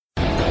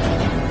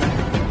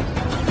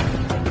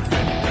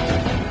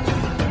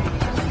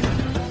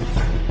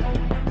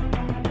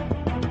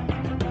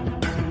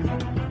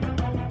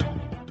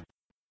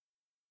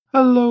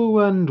Hello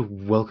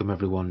and welcome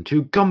everyone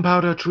to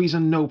Gunpowder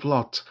Treason No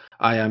Plot.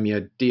 I am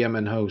your DM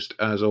and host,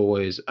 as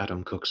always,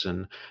 Adam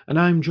Cookson, and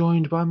I'm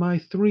joined by my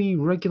three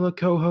regular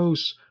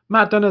co-hosts,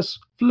 Matt Dennis,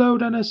 Flo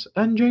Dennis,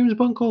 and James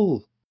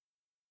Bunkle.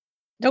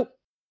 Nope.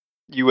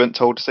 You weren't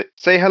told to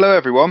say hello,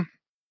 everyone.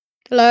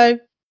 Hello.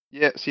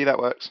 Yeah, see, that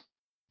works.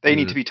 They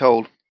need to be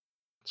told.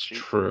 It's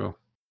true.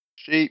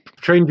 Sheep.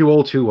 I've trained you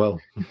all too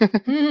well.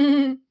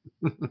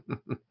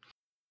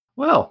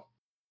 Well,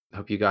 I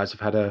hope you guys have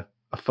had a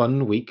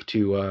fun week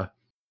to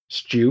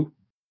stew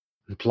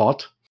and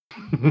plot.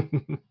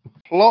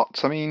 Plot?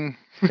 I mean,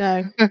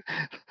 No.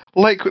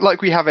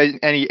 like we have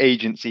any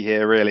agency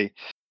here, really.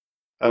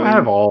 I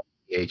have all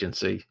the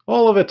agency,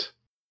 all of it.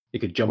 You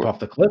could jump off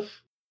the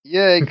cliff.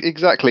 Yeah,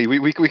 exactly.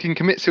 We can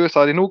commit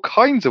suicide in all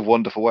kinds of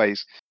wonderful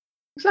ways.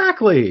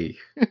 Exactly.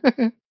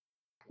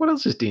 What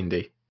else is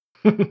D&D?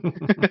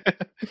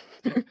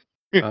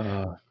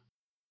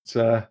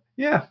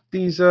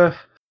 These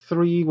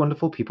three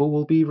wonderful people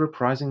will be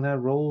reprising their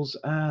roles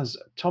as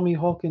Tommy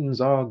Hawkins,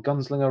 our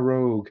gunslinger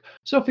rogue,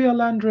 Sophia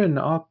Landrin,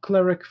 our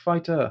cleric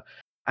fighter,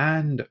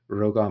 and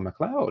Rogar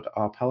MacLeod,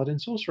 our paladin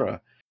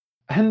sorcerer.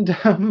 And,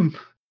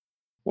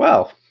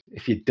 well,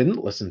 if you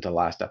didn't listen to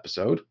last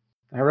episode,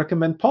 I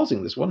recommend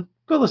pausing this one,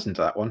 go listen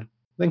to that one,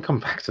 then come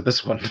back to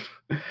this one.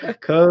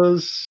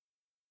 Because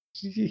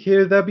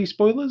here there be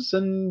spoilers,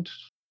 and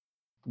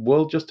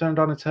world just turned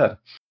on its head.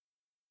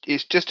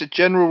 It's just a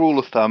general rule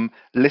of thumb: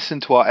 listen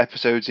to our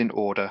episodes in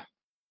order.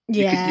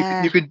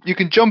 Yeah. You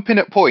can jump in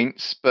at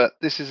points, but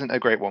this isn't a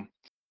great one.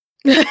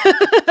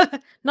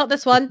 Not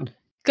this one.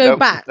 Go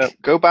back. No,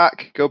 go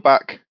back. Go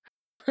back.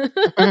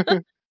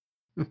 It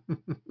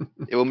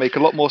will make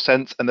a lot more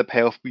sense, and the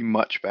payoff will be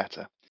much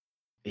better.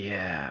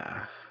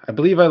 Yeah. I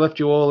believe I left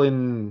you all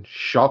in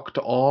shocked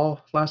awe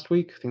last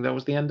week. I think that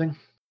was the ending.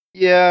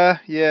 Yeah,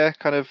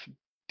 kind of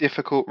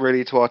difficult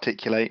really to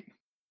articulate.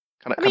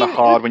 Kind of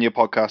hard when you're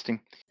podcasting.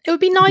 It would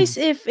be nice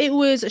if it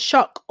was a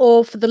shock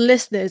or for the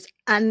listeners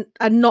and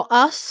not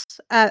us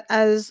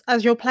as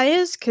your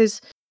players,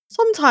 because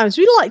sometimes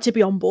we like to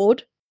be on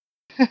board.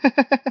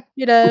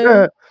 You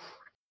know.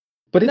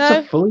 But it's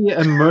a fully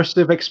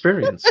immersive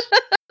experience.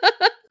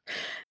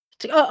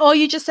 Or are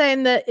you just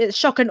saying that it's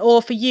shock and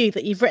awe for you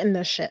that you've written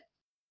this shit?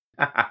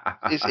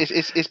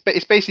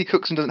 It's basically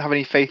Cookson doesn't have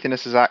any faith in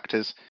us as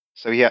actors,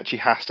 so he actually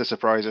has to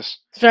surprise us.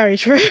 It's very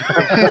true.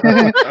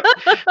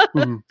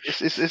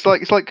 It's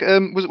like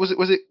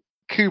was it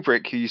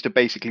Kubrick who used to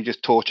basically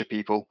just torture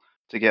people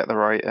to get the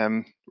right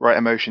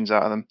emotions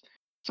out of them,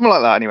 something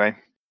like that. Anyway,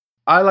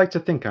 I like to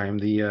think I am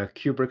the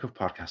Kubrick of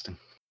podcasting.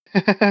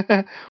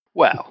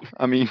 Well,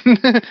 I mean,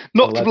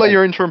 not to blow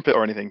your own trumpet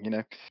or anything, you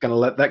know. Gonna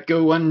let that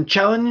go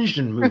unchallenged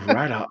and move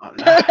right on.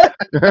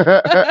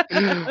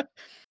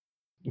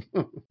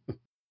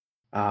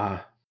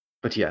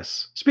 But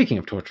yes, speaking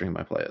of torturing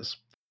my players,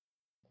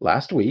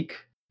 last week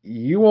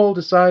you all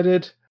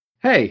decided,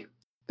 hey,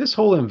 this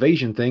whole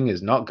invasion thing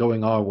is not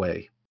going our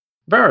way.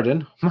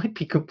 Varadin might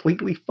be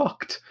completely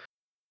fucked.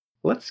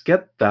 Let's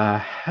get the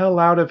hell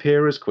out of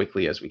here as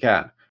quickly as we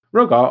can.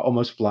 Rogar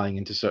almost flying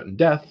into certain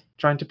death,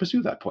 trying to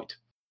pursue that point.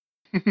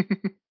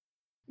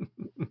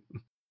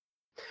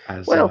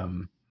 Go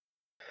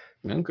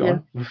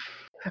on.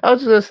 I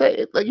was going to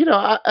say,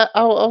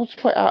 I'll just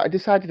point out, I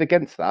decided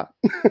against that.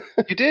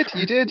 You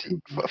did.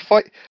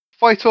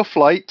 Fight or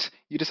flight.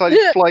 You decided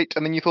flight,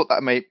 and then you thought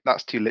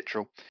that's too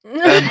literal.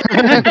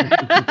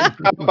 How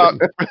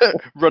about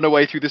run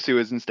away through the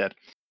sewers instead?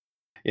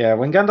 Yeah,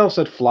 when Gandalf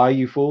said "fly,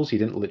 you fools," he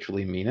didn't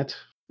literally mean it.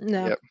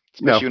 No. Yep.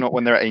 Especially not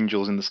when there are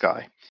angels in the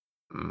sky.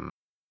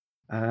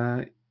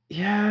 There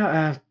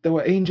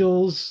were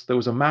angels. There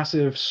was a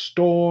massive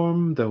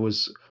storm. There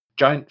was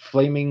giant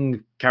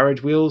flaming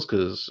carriage wheels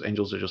because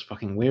angels are just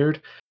fucking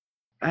weird,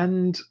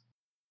 and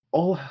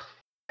all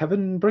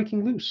heaven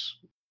breaking loose.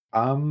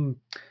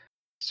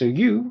 So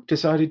you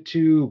decided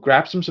to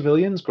grab some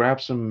civilians,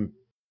 grab some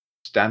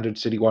standard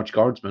City Watch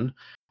guardsmen,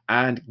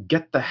 and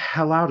get the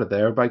hell out of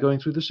there by going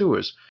through the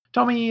sewers.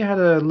 Tommy had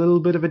a little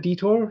bit of a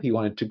detour. He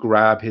wanted to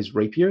grab his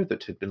rapier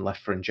that had been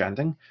left for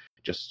enchanting,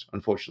 just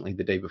unfortunately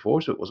the day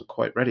before, so it wasn't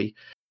quite ready.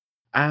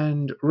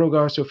 And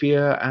Rogar,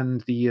 Sophia,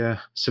 and the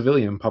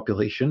civilian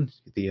population,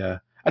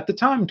 at the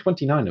time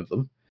 29 of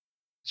them,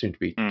 soon to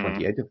be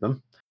 28 of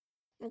them,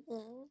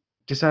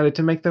 decided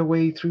to make their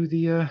way through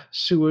the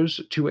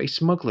sewers to a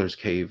smuggler's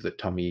cave that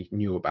Tommy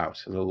knew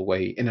about, a little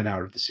way in and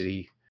out of the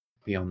city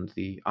beyond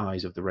the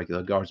eyes of the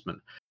regular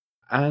guardsmen.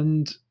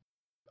 And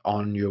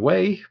on your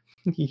way,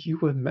 you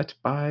were met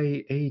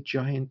by a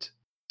giant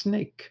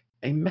snake,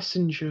 a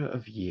messenger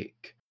of Yig,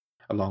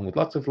 along with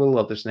lots of little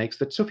other snakes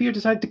that Sophia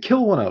decided to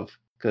kill one of,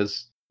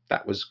 because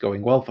that was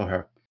going well for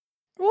her.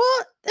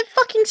 What? They're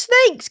fucking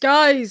snakes,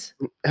 guys!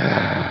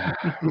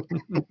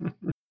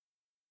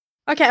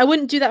 Okay, I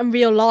wouldn't do that in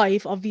real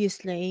life,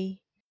 obviously.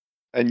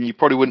 And you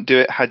probably wouldn't do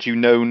it had you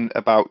known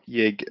about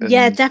Yig. And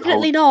yeah,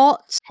 definitely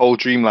not. Whole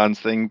Dreamlands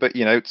thing, but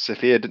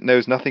Sophia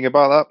knows nothing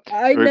about that.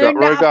 I know nothing.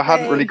 Rogar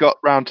hadn't really got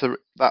round to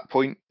that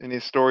point in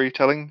his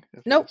storytelling.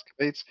 Nope.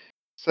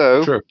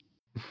 So, True.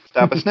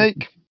 Stab a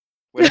snake.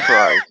 Win a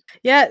prize.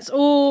 Yeah, it's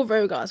all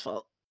Rogar's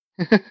fault.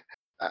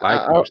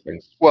 Like most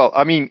things. Well,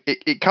 I mean,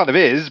 it kind of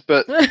is,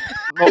 but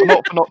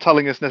not for not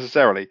telling us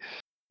necessarily.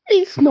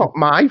 It's not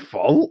my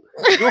fault.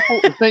 Your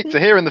fault the snakes are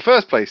here in the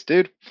first place,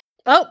 dude.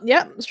 Oh,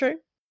 yeah, that's true.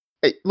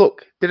 Hey,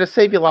 look, did I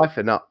save your life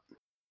or not?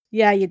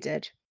 Yeah, you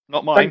did.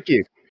 Not mine. Thank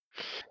you.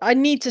 I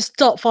need to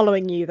stop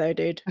following you, though,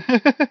 dude.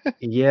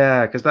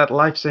 Yeah, because that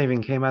life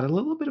saving came at a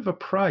little bit of a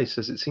price,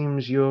 as it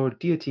seems your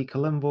deity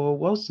Kalimvor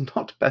was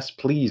not best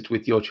pleased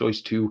with your choice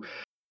to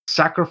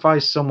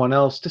sacrifice someone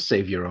else to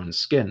save your own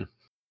skin.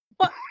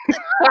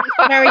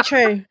 Very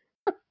true.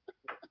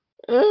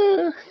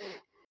 Uh,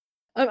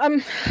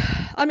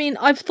 I mean,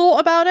 I've thought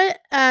about it,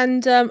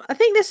 and I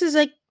think this is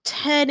a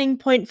turning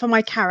point for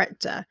my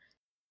character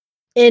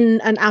in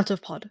and out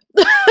of pod.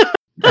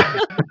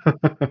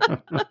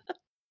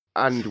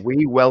 and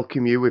we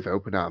welcome you with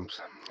open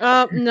arms.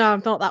 No,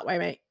 not that way,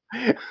 mate.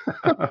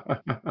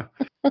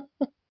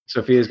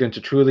 Sophia is going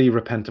to truly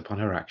repent upon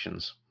her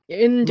actions.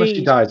 Unless she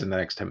Indeed. dies in the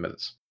next 10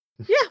 minutes.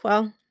 Yeah,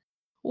 well,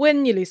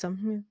 win, you lose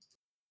some.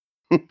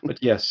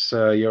 But yes,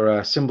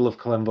 your symbol of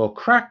Kalimvor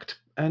cracked,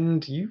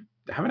 and you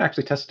haven't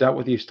actually tested out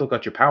whether you've still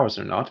got your powers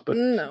or not, but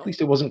No. at least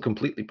it wasn't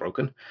completely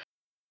broken.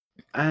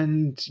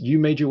 And you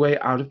made your way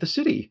out of the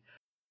city.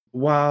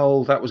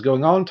 While that was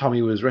going on,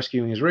 Tommy was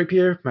rescuing his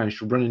rapier, managed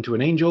to run into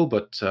an angel,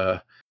 but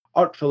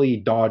artfully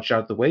dodged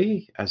out of the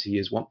way, as he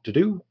is wont to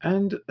do,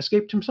 and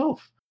escaped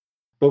himself.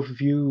 Both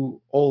of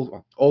you,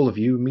 all of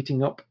you,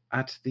 meeting up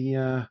at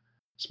the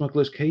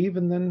Smuggler's Cave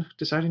and then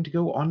deciding to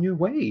go on your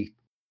way.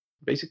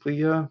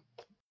 Basically,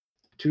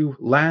 to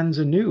lands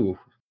anew.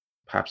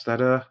 Perhaps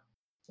that,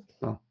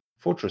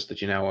 fortress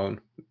that you now own,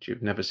 that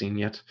you've never seen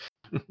yet.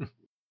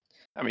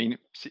 I mean,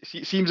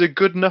 seems a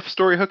good enough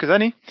story hook as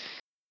any.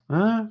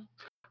 Well,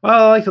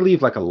 I like to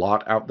leave like a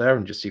lot out there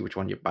and just see which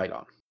one you bite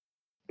on.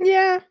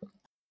 Yeah.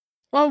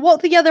 Well, what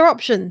are the other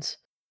options?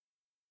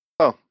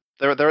 Oh,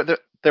 there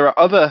are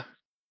other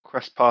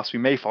quest paths we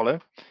may follow.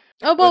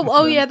 Oh well. But,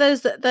 Oh yeah.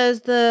 There's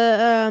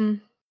the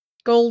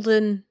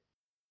golden.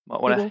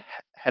 Might want to Eagle.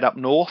 head up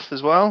north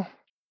as well.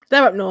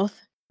 They're up north.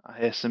 I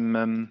hear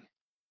some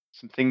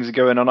things are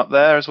going on up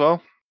there as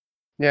well.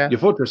 Yeah. Your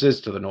fortress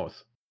is to the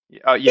north.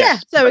 Yes. Yeah,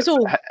 so it's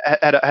all-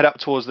 head up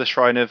towards the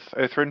Shrine of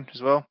Othrin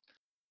as well.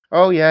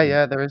 Oh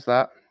yeah, there is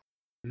that.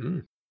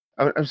 Mm.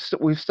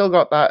 We've still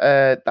got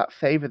that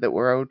favor that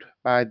we're owed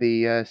by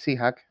the Sea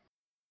Hag,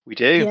 We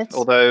do. Yes.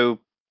 Although,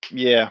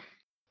 yeah.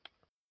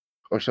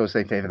 or shall I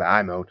say favor that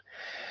I'm owed?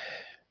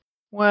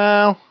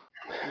 Well,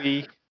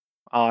 we're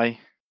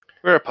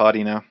a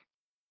party now.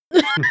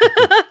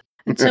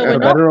 Until For we're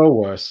not. better or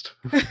worst.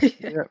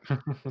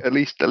 At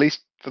least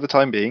for the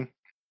time being.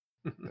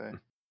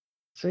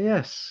 So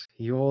yes,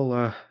 you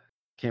all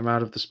came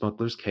out of the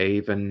smuggler's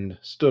cave and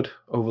stood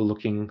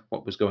overlooking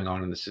what was going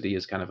on in the city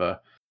as kind of a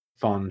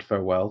fond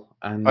farewell.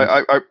 And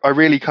I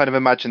really kind of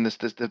imagine this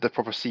the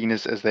proper scene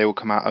as they all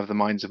come out of the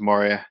mines of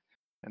Moria,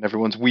 and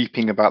everyone's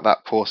weeping about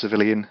that poor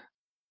civilian.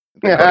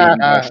 That got eaten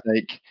by a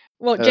snake.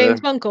 What, James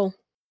Bunkle?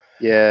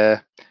 Yeah,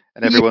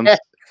 and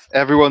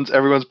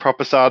everyone's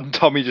proper sad. And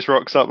Tommy just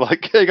rocks up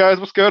like, "Hey guys,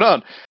 what's going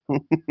on?"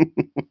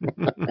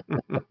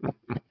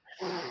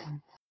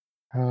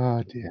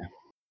 Oh dear.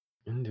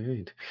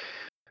 Indeed.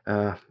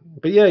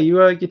 But yeah,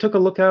 you took a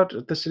look out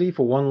at the city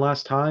for one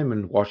last time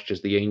and watched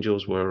as the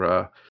angels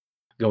were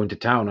going to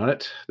town on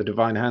it. The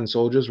Divine Hand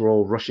soldiers were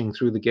all rushing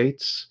through the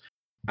gates,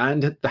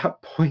 and at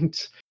that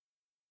point,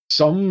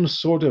 some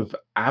sort of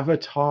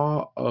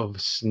avatar of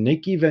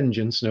snaky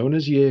vengeance known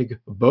as Yig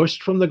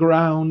burst from the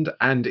ground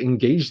and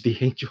engaged the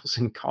angels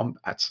in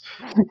combat.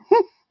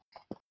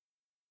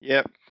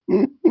 Yep.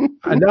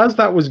 And as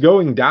that was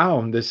going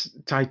down, this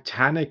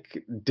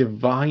titanic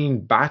divine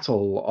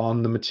battle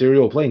on the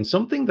material plane,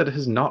 something that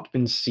has not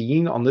been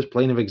seen on this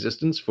plane of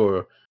existence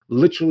for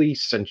literally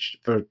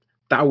for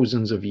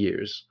thousands of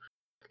years.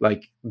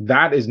 Like,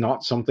 that is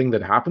not something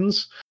that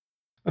happens.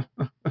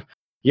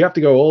 You have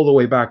to go all the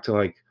way back to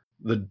like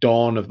the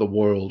dawn of the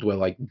world, where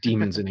like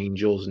demons and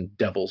angels and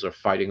devils are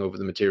fighting over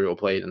the material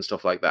plane and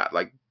stuff like that.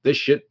 Like, this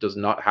shit does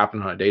not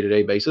happen on a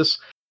day-to-day basis.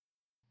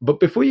 But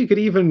before you could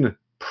even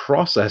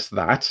process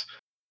that,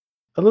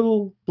 a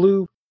little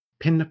blue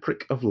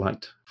pinprick of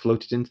light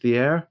floated into the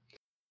air,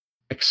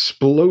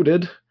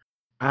 exploded,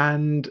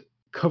 and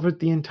covered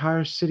the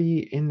entire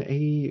city in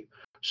a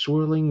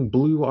swirling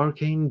blue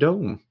arcane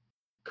dome,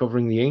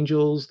 covering the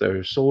angels,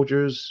 their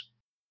soldiers,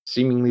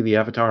 seemingly the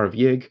avatar of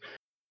Yig,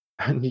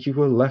 and you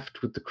were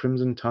left with the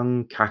Crimson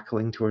Tongue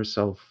cackling to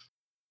herself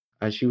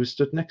as she was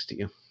stood next to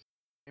you.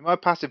 My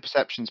passive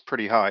perception's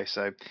pretty high,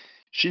 so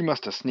she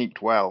must have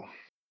sneaked well.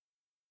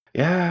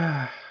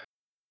 Yeah.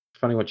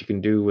 Funny what you can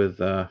do with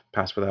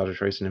Pass Without a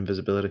Trace and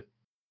invisibility.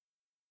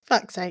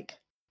 Fuck's sake.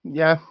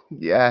 Yeah.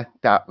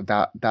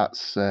 That's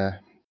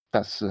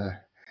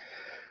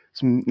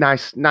some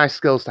nice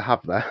skills to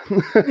have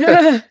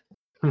there.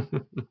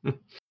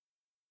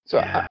 So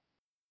Yeah.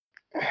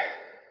 I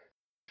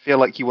feel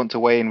like you want to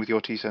weigh in with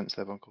your 2 cents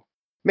there, Bunkle.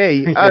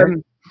 me, Yeah.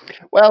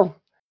 well,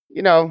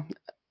 you know,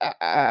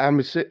 I'm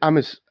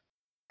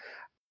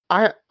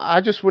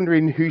I just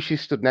wondering who she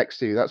stood next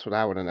to. That's what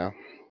I want to know.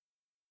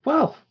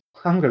 Well,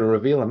 I'm going to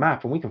reveal a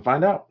map and we can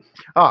find out.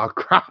 Oh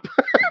crap!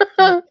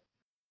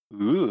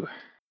 Ooh.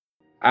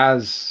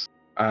 As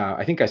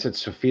I think I said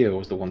Sophia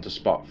was the one to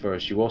spot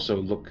first, you also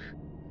look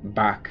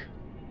back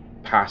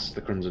past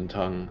the Crimson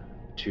Tongue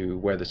to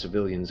where the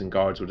civilians and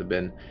guards would have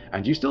been,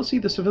 and you still see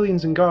the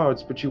civilians and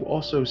guards, but you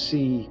also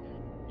see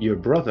your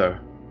brother,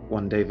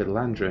 one David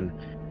Landrin,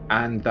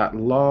 and that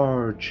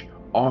large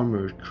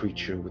armored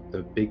creature with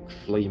the big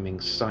flaming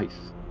scythe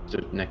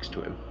stood next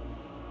to him.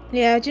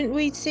 Yeah, didn't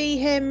we see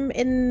him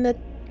in the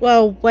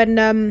when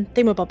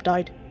Thingamabob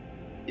died?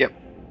 Yep.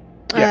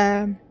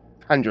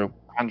 Andrew.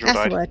 Andrew That's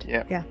died. the word.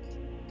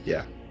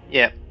 Yeah.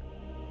 Yeah.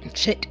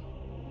 Shit.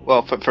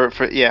 Well, for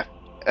yeah.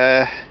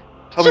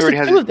 Tommy Just already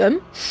the has two of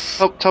them.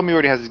 Tommy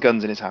already has his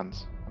guns in his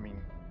hands. I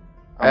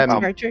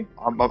mean, Very true.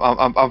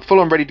 I'm full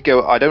on ready to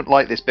go. I don't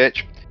like this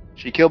bitch.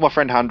 She killed my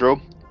friend Handrel,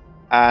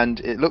 and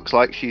it looks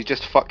like she's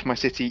just fucked my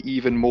city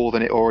even more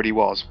than it already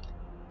was.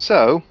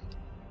 So,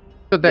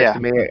 Stood next Yeah. to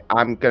me.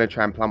 I'm gonna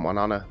try and plant one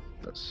on her.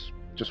 That's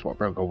just what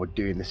Rogo would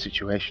do in this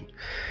situation.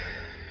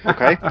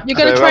 okay. You're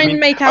going to So, try I and mean-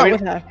 make I out mean-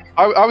 with her.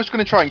 I was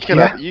going to try and kill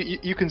Yeah. her.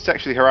 But you can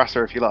sexually harass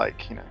her if you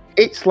like. You know.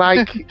 It's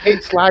like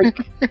it's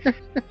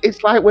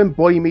like when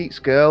boy meets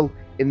girl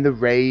in the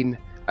rain,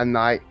 and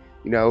like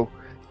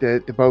they're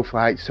both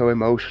like so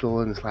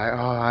emotional, and it's like, oh,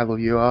 I love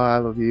you, oh, I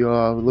love you, oh,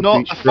 I love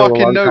Not each the other,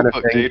 fucking kind of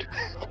Notebook, thing. dude.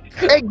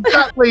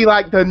 Exactly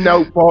like the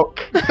Notebook.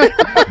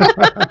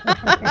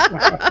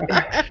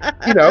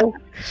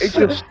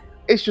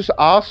 It's just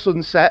our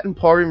sunset and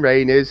pouring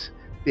rain is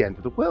the end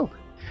of the world.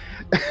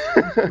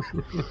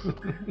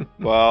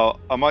 Well,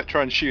 I might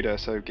try and shoot her.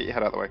 So get your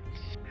head out of the way.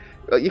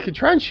 Well, you can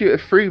try and shoot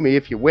it through me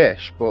if you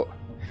wish, but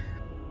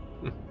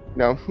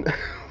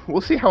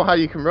we'll see how high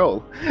you can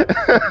roll.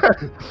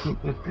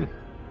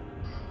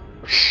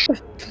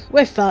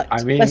 We're fucked.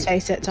 I mean- Let's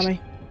face it,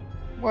 Tommy.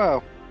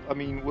 Well, I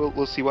mean,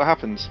 we'll see what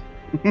happens.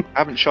 I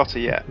haven't shot her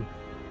yet,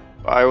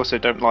 but I also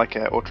don't like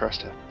her or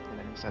trust her in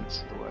any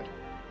sense of the word.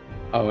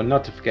 Oh, and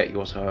not to forget, you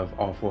also have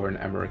Arthur and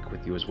Emmerich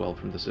with you as well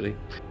from the city.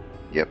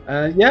 Yep.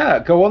 Yeah,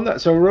 go on that.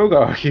 So,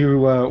 Rogar, you,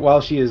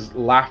 while she is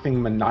laughing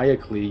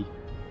maniacally,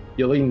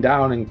 you lean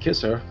down and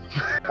kiss her.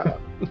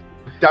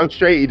 Down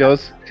straight he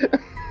does.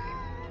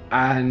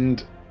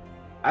 And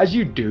as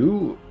you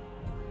do,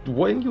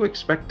 when you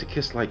expect to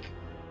kiss, like,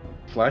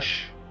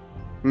 flesh,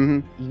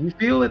 Hmm. you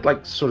feel it,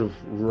 like, sort of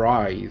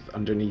writhe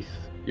underneath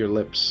your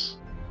lips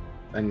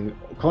and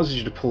causes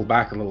you to pull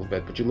back a little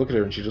bit, but you look at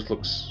her and she just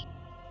looks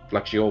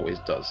like she always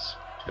does.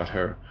 She's got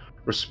her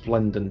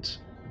resplendent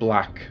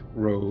black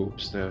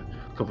robes, they're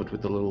covered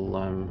with the little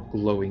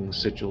glowing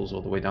sigils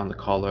all the way down the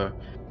collar.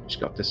 She's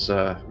got this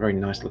very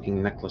nice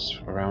looking necklace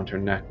around her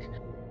neck,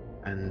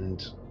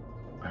 and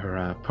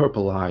her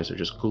purple eyes are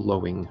just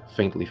glowing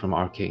faintly from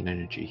arcane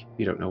energy.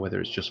 You don't know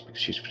whether it's just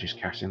because she's finished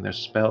casting their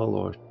spell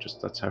or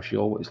just that's how she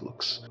always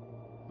looks.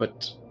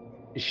 But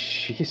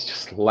she's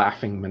just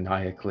laughing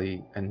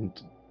maniacally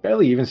and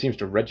barely even seems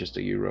to register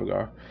you,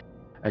 Rogar,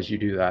 as you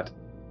do that,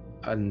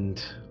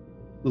 and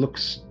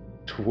looks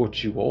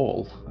towards you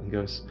all and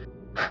goes,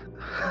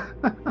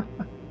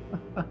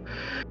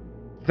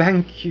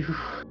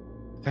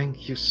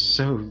 Thank you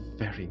so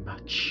very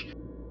much.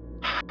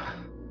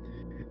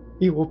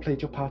 You all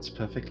played your parts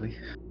perfectly.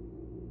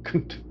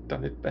 Couldn't have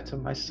done it better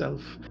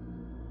myself.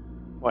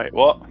 Wait,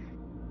 what?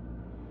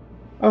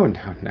 Oh,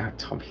 now,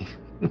 Tommy.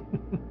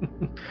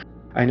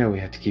 I know we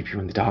had to keep you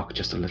in the dark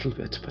just a little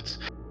bit, but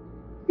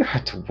you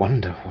had to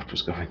wonder what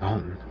was going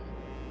on.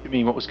 You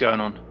mean what was going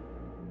on?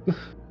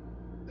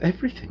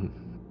 Everything.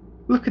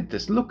 Look at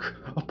this. Look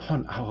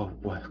upon our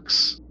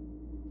works.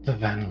 The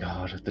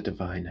vanguard of the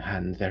Divine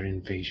Hand, their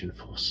invasion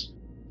force,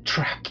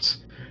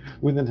 trapped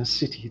within a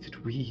city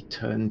that we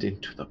turned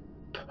into the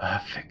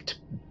perfect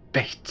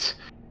bait.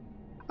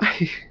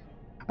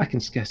 I can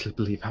scarcely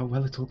believe how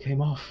well it all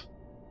came off.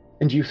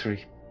 And you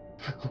three.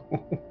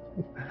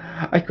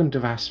 I couldn't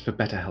have asked for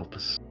better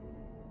helpers.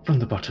 From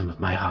the bottom of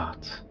my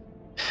heart,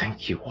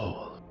 thank you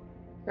all.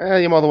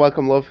 You're more than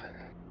welcome, love.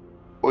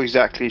 What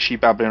exactly is she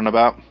babbling on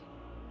about?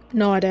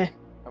 No idea.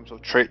 I'm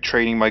sort of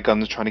training my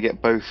guns, trying to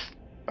get both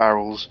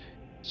barrels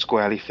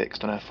squarely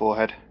fixed on her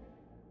forehead.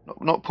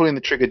 Not pulling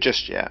the trigger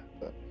just yet.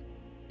 But...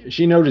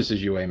 She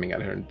notices you aiming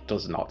at her and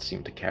does not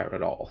seem to care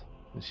at all.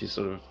 And she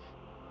sort of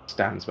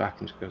stands back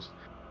and she goes,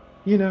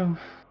 You know,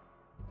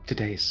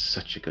 today is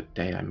such a good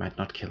day I might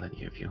not kill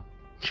any of you.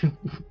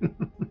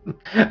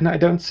 And I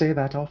don't say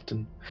that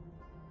often.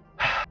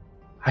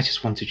 I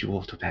just wanted you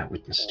all to bear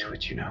witness to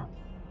it, you know.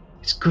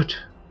 It's good.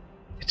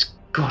 It's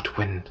good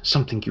when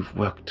something you've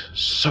worked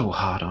so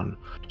hard on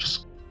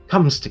just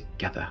comes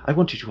together. I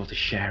wanted you all to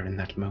share in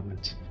that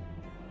moment.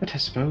 But I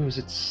suppose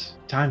it's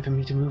time for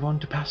me to move on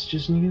to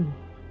pastures new.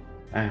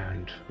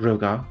 And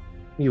Rogar,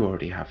 you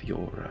already have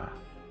your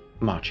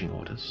marching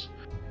orders.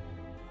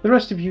 The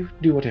rest of you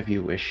do whatever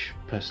you wish.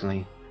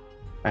 Personally,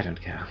 I don't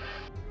care.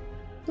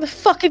 What the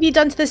fuck have you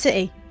done to the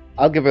city?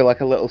 I'll give her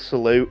like a little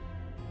salute.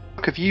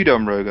 What have you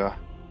done, Rogar?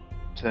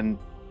 And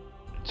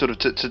sort of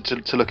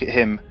to look at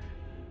him.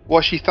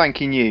 Why's she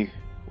thanking you?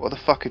 What the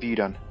fuck have you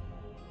done?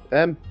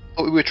 Um,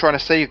 Thought we were trying to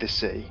save this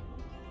city,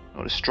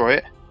 not destroy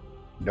it.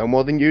 no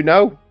more than you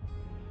know.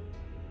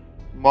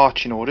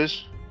 Marching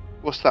orders?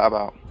 What's that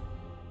about?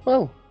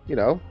 Well, you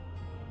know,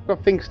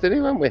 got things to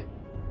do, haven't we?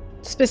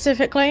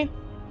 Specifically,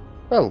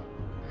 Well,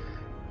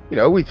 you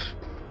know, we've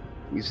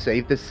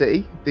saved the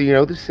city. You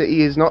know, the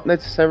city is not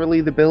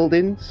necessarily the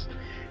buildings.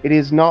 It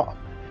is not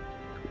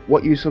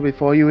what you saw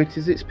before you. It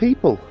is its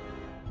people.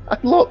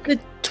 And look, the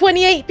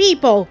 28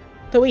 people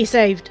that we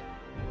saved.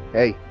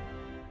 hey,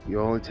 it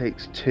only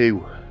takes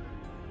 2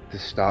 to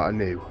start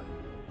anew.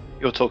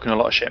 You're talking a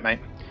lot of shit, mate.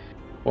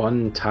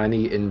 One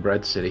tiny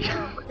inbred city.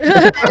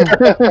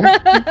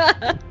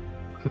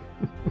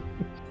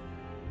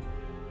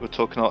 You're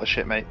talking a lot of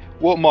shit, mate.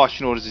 What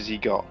marching orders has he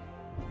got?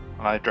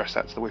 And I address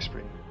that to the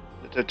whispering,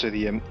 to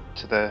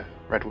the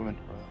red woman.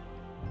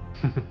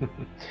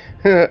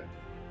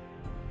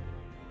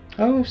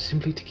 Oh,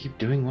 simply to keep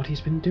doing what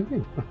he's been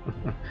doing.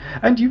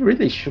 And you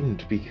really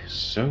shouldn't be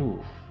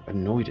so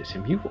annoyed at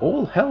him. You've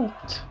all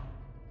helped.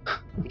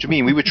 What do you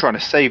mean? We were trying to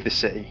save the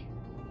city.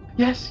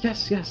 Yes. We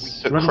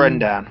took Running- Kren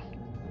down.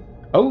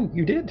 Oh,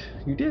 you did.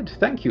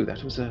 Thank you.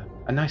 That was a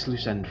nice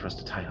loose end for us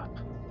to tie up.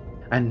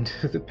 And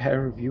the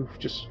pair of you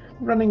just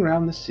running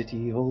around the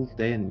city all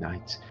day and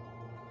night.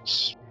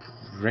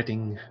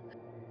 Spreading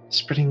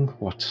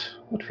what?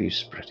 What were you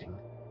spreading?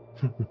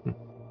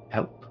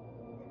 Help?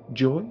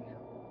 Joy?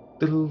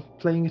 Little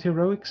playing at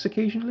heroics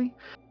occasionally?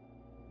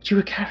 But you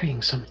were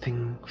carrying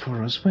something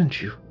for us, weren't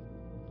you?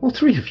 All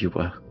 3 of you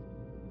were.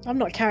 I'm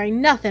not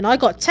carrying nothing. I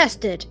got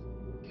tested.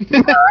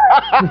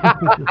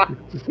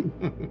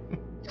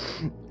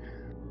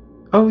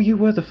 Oh, you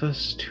were the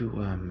first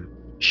to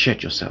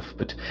shed yourself,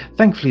 but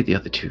thankfully the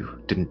other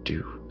 2 didn't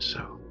do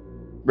so.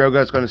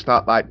 Rogar's going to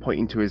start like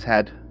pointing to his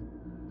head,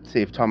 see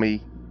if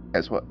Tommy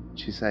gets what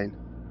she's saying.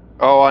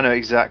 Oh, I know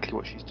exactly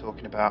what she's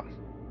talking about.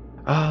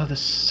 Ah, the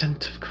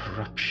scent of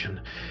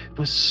corruption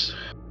was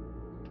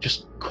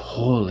just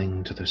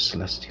calling to those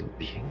celestial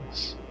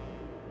beings.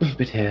 A little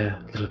bit here,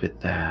 a little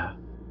bit there.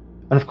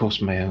 And of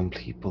course my own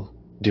people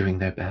doing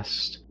their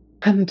best.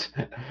 And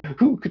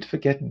who could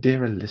forget dear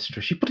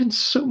Alystra? She put in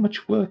so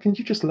much work and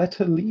you just let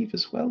her leave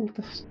as well.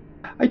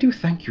 I do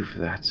thank you for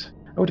that.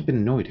 I would have been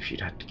annoyed if she'd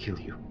had to kill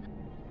you.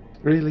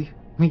 Really,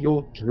 you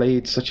all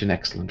played such an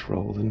excellent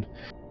role, and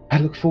I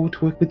look forward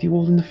to work with you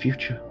all in the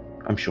future.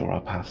 I'm sure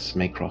our paths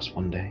may cross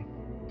one day.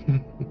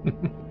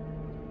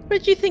 Where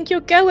do you think you're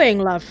going,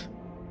 love?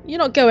 You're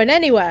not going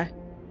anywhere.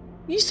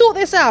 You sort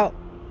this out.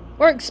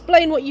 Or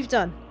explain what you've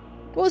done.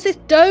 What was this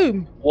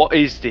dome? What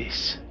is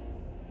this?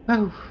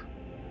 Oh,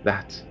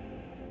 that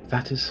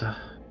is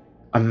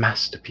a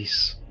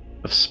masterpiece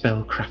of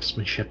spell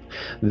craftsmanship.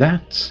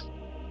 That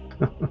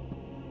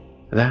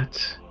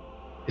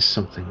is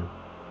something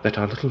that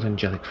our little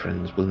angelic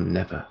friends will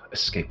never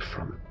escape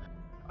from.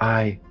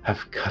 I have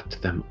cut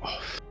them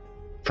off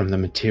from the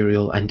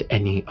material and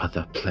any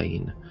other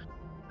plane,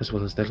 as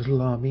well as their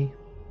little army.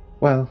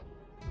 Well,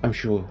 I'm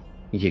sure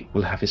Yig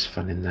will have his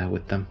fun in there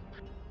with them.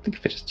 Think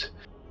of it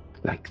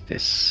like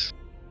this.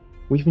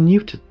 We've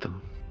neutered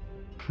them.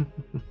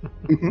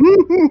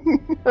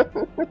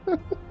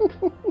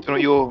 So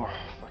you're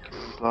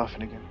fucking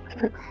laughing again.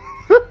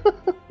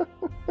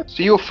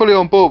 So you're fully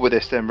on board with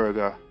this then,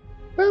 Rogar?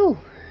 Well,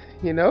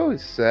 you know,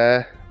 it's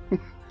at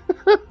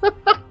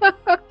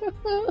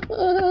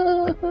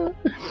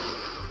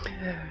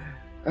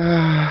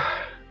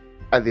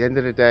the end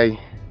of the day,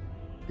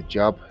 the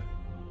job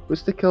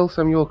was to kill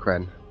Samuel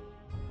Kren,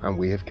 and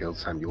we have killed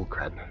Samuel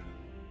Kren.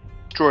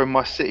 Destroying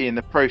my city in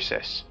the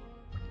process.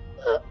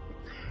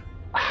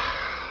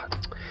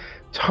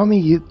 Tommy,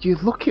 you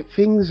look at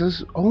things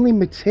as only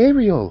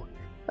material.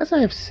 As I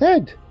have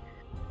said,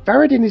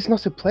 Varadin is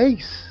not a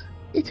place,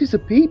 it is a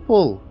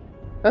people.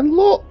 And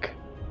look,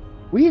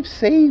 we have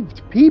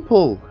saved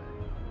people.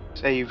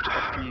 Saved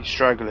a few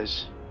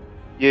stragglers.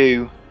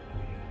 You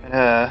and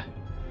her,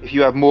 if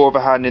you have more of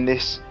a hand in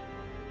this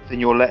than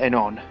you're letting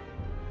on,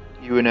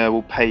 you and her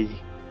will pay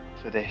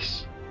for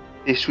this.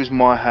 This was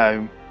my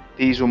home.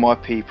 These were my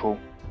people.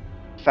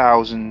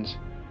 Thousands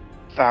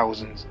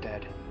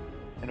dead.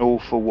 And all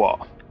for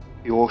what?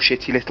 Your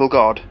shitty little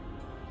god?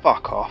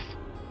 Fuck off.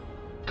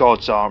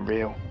 Gods aren't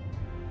real.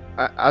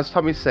 As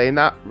Tommy's saying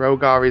that,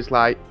 Rogar is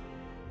like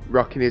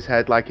rocking his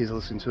head like he's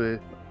listening to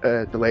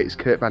the latest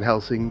Kurt Van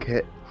Helsing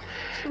kit.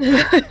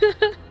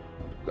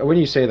 When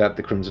you say that,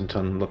 the Crimson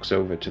Tongue looks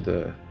over to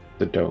the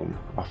dome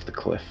off the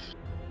cliff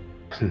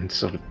and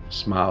sort of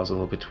smiles a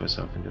little bit to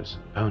herself and goes,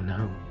 "Oh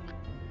no,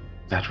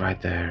 that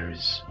right there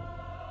is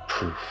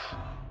proof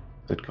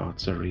that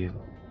gods are real.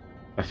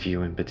 A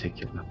few in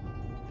particular."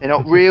 They're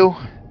not real.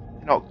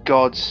 They're not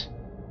gods.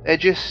 They're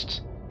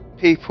just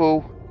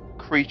people,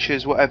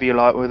 creatures, whatever you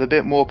like, with a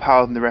bit more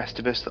power than the rest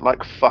of us that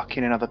like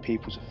fucking in other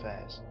people's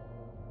affairs.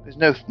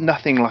 There's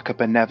nothing like a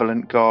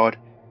benevolent god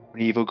or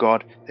an evil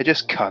god. They're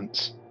just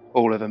cunts.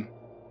 All of them.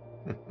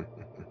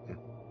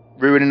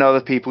 Ruining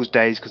other people's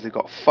days because they've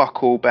got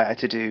fuck all better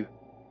to do.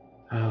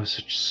 Oh,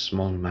 such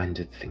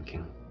small-minded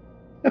thinking.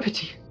 A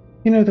pity.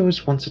 You know, there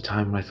was once a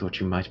time when I thought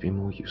you might be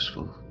more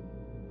useful.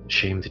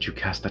 Shame that you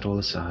cast that all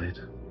aside.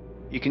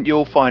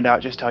 You'll find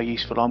out just how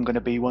useful I'm going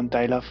to be one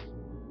day, love.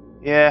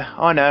 Yeah,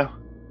 I know.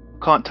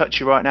 Can't touch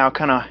you right now,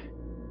 can I?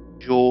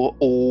 You're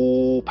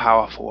all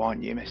powerful,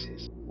 aren't you,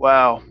 Mrs.?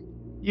 Well,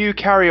 you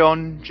carry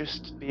on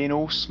just being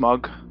all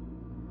smug,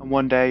 and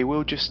one day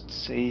we'll just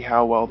see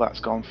how well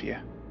that's gone for you.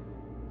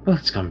 Well,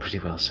 it's gone pretty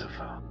well so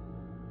far.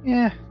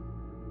 Yeah,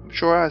 I'm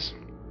sure it has.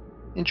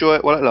 Enjoy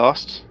it while it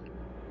lasts.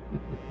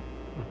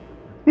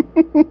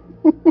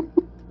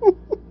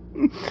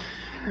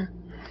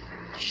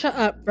 Shut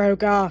up,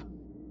 Rogar.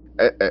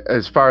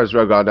 As far as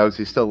Rogar knows,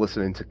 he's still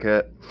listening to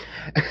Kurt.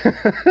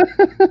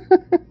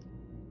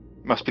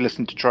 Must be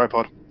listening to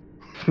Tripod.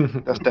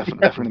 That's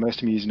definitely the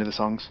most amusing of the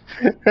songs.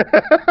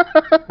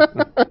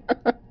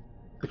 The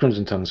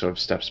Crimson Tongue sort of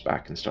steps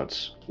back and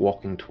starts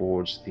walking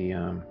towards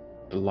the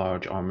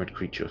large armored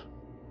creature.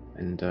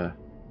 And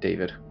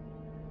David.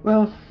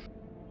 Well,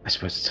 I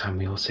suppose it's time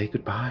we all say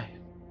goodbye.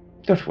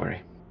 Don't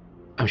worry.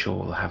 I'm sure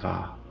we'll have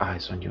our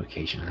eyes on you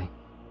occasionally.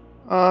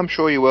 I'm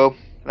sure you will,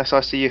 unless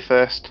I see you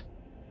first.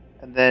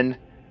 And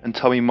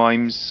Tommy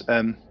mimes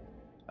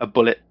a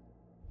bullet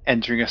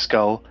entering a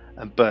skull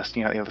and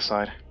bursting out the other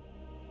side.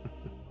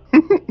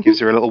 Gives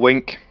her a little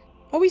wink.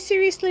 Are we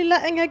seriously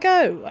letting her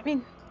go? I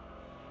mean,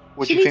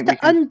 What she do you needs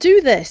think to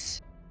undo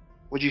this.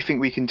 What do you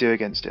think we can do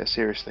against her?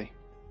 Seriously,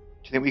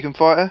 do you think we can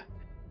fight her?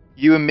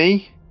 You and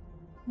me,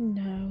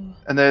 No.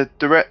 and the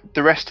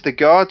rest of the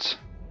guards.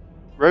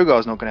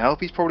 Rogar's not going to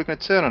help. He's probably going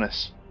to turn on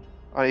us.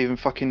 I don't even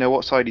fucking know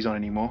what side he's on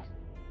anymore.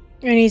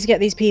 We need to get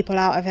these people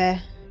out of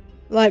here.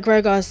 Like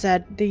Rogar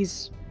said,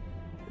 this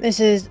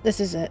is it.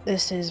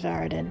 This is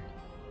Varadin.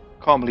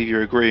 Can't believe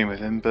you're agreeing with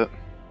him, but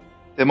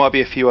there might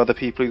be a few other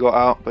people who got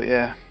out. But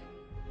yeah,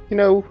 You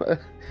know,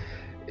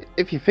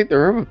 if you think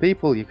there are other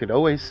people, you could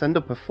always send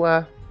up a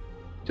flare.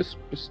 Just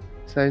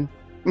saying.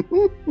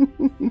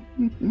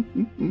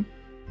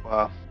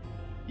 well,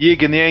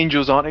 Yig and the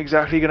Angels aren't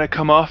exactly going to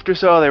come after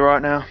us, are they?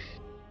 Right now.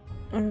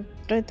 I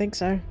don't think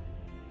so.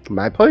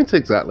 My point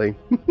exactly.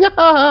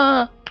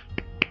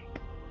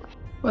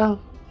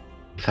 Well,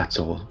 if that's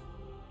all.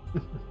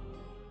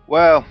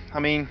 Well,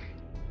 I mean,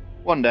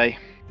 one day.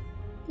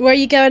 Where are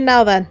you going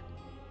now then?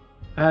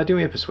 Do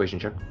me a persuasion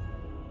check.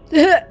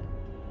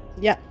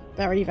 Yeah,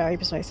 very, very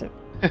persuasive.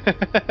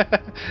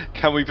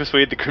 Can we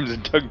persuade the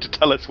Crimson Tongue to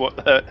tell us what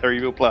her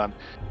evil plan?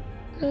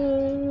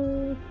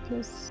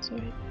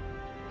 Persuade.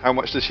 How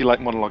much does she like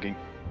monologuing?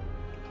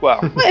 Well,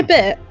 Quite a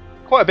bit.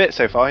 quite a bit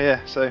so far,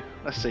 yeah. So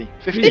let's see.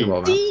 15. Really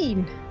well, man.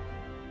 15.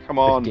 Come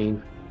on,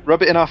 15.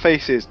 rub it in our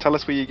faces. Tell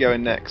us where you're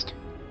going next.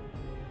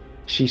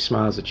 She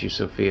smiles at you,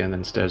 Sophia, and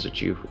then stares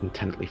at you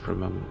intently for a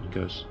moment and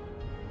goes,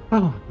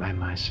 "Oh,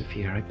 my,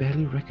 Sophia, I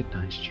barely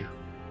recognized you.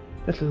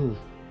 That little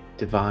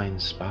divine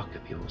spark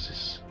of yours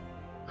is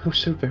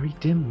so very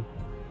dim."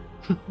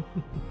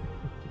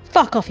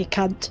 Fuck off, you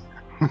cunt.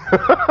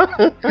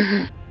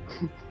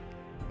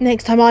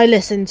 Next time I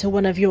listen to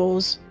one of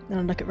yours, and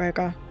I look at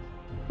Rogar.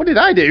 What did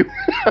I do?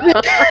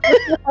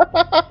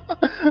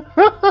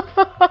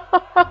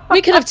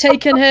 We could have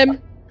taken him.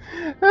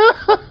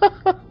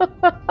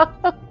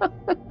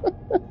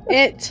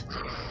 It.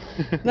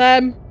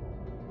 Them.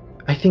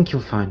 I think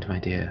you'll find, my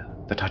dear,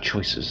 that our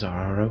choices are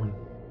our own.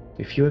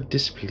 If you have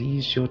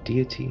displeased your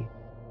deity,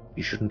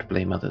 you shouldn't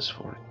blame others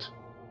for it.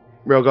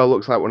 Rogar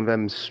looks like one of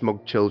them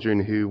smug children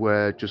who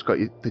just got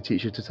the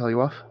teacher to tell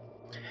you off.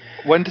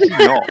 When does he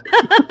not?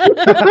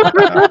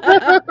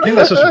 I think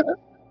that's just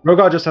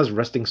Rogar just has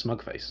resting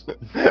smug face.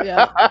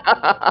 Yeah.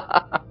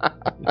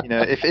 You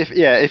know, if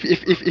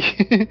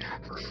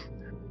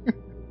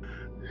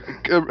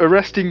a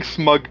resting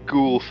smug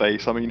ghoul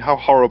face. I mean, how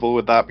horrible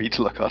would that be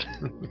to look at?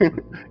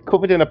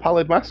 Covered in a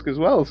pallid mask as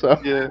well, so.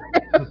 Yeah.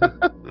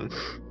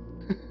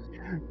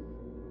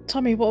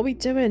 Tommy, what are we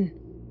doing?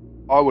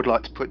 I would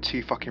like to put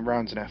 2 fucking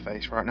rounds in her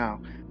face right now,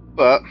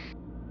 but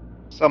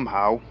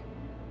somehow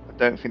I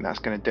don't think that's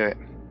going to do it.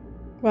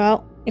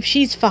 Well, if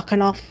she's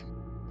fucking off,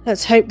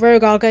 let's hope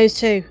Rogar goes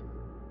too.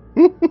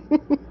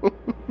 What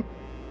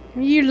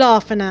are you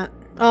laughing at?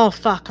 Oh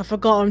fuck, I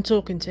forgot who I'm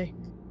talking to.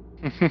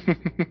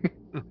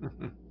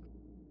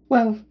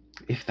 Well,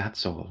 if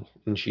that's all.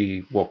 And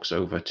she walks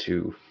over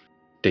to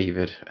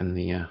David and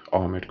the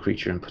armored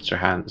creature and puts her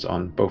hands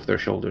on both their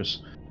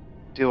shoulders.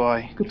 Do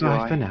I?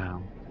 Goodbye for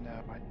now.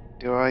 No,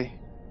 do I?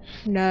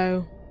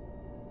 No.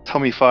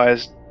 Tommy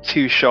fires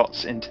 2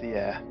 shots into the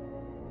air.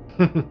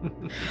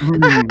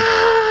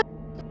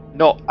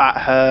 Not at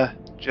her,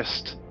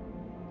 just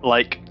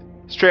like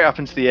straight up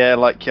into the air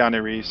like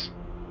Keanu Reeves.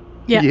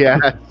 Yeah.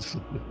 Yes.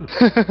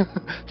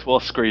 While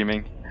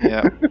screaming.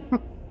 Yeah.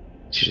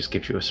 She just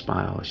gives you a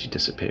smile as she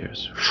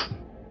disappears.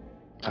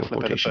 I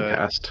flip at a Teleportation bird.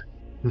 cast.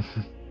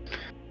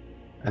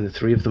 And the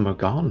 3 of them are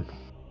gone.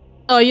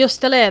 Oh, you're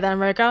still here then,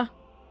 Rogar?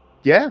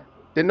 Yeah.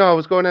 Didn't know I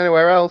was going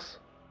anywhere else.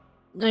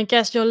 I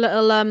guess your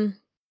little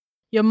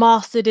your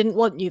master didn't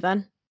want you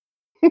then.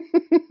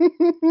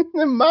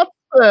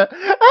 Master.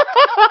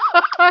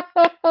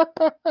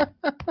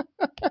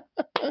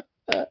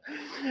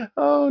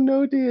 Oh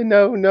no, dear,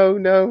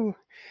 no.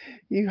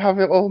 You have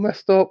it all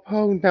messed up.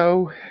 Oh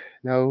no.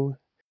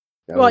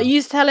 What,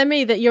 you telling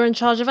me that you're in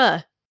charge of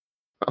her?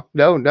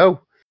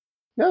 No.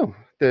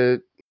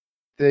 The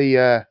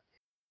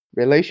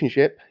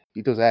relationship,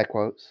 he does air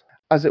quotes,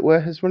 as it were,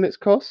 has run its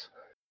course.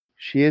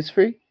 She is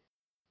free.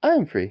 I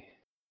am free.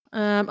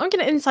 I'm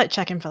gonna insight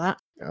check him for that.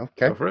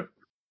 Okay. Go for it.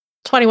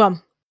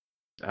 21.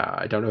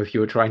 I don't know if you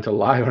were trying to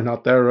lie or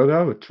not there,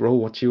 Rogar, but roll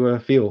what you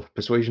feel.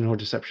 Persuasion or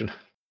deception.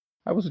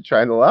 I wasn't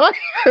trying to lie.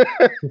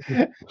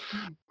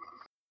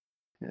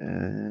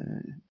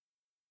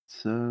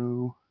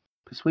 So,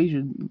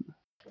 persuasion.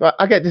 Well,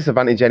 I get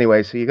disadvantage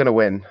anyway, so you're going to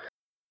win.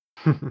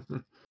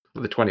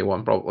 With a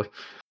 21, probably.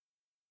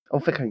 I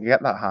don't think I can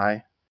get that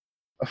high.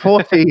 A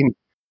 14.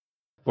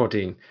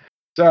 14.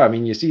 So, I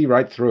mean, you see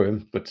right through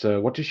him, but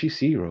what does she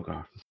see,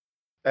 Rogar?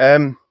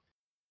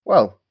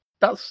 Well,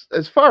 that's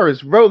as far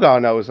as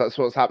Rogar knows, that's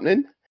what's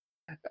happening.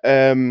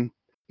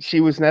 She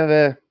was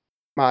never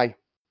my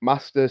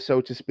master,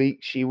 so to speak.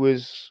 She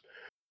was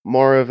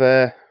more of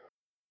a,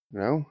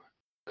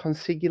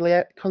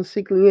 consigliere.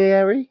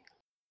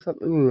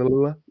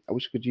 I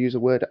wish I could use a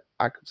word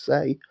I could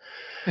say.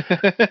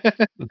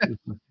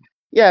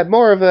 Yeah,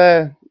 more of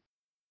a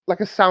like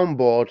a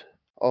soundboard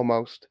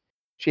almost.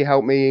 She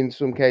helped me in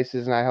some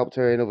cases, and I helped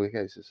her in other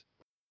cases.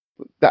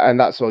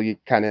 That's all you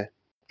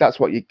that's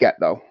what you get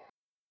though.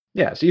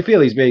 Yeah, so you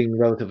feel he's being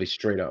relatively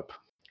straight up.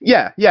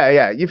 Yeah.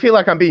 You feel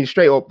like I'm being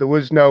straight up. There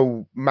was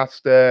no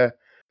master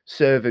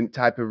servant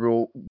type of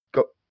rule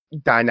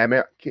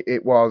dynamic.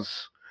 It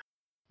was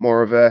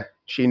more of a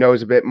she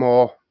knows a bit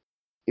more.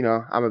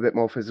 I'm a bit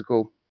more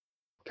physical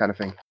kind of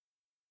thing.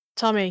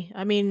 Tommy,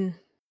 I mean,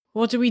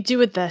 what do we do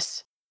with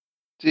this?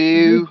 Do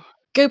you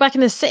Go back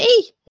in the city?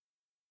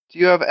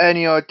 have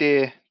any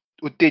idea,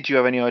 or did you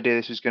have any idea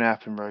this was going to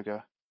happen,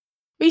 Rogar?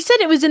 We said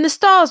it was in the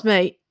stars,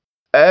 mate.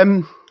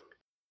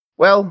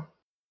 Well,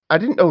 I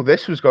didn't know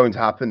this was going to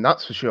happen,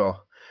 that's for sure.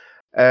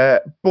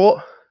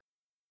 But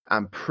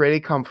I'm pretty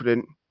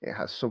confident it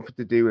has something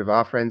to do with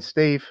our friend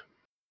Steve.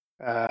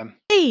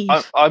 Steve.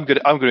 I'm going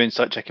to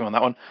insight check him on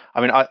that one.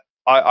 I mean,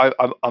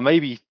 I may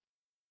be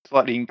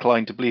slightly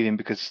inclined to believe him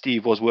because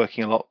Steve was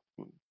working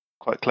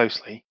quite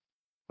closely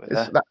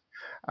with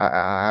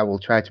I will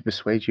try to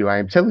persuade you I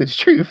am telling the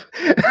truth.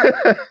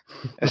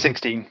 a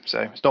 16,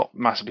 so it's not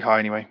massively high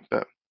anyway.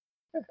 But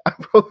I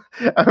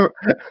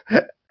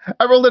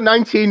rolled a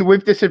 19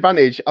 with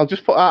disadvantage. I'll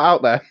just put that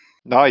out there.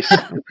 Nice.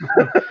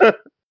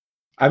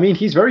 I mean,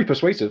 he's very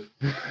persuasive.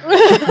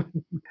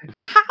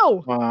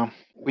 How? Wow.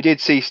 We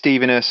did see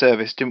Steve in her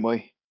service, didn't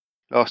we?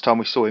 Last time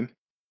we saw him.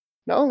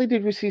 Not only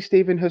did we see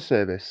Steve in her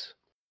service,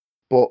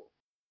 but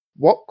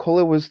what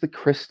colour was the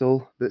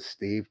crystal that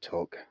Steve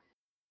took?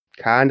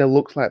 Kinda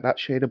looks like that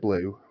shade of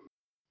blue.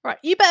 Right,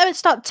 you better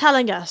start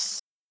telling us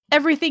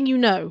everything you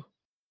know.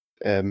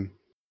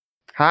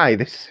 Hi,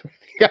 this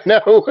I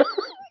know.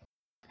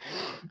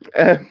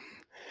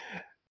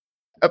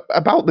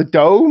 About the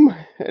dome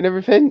and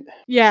everything.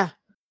 Yeah.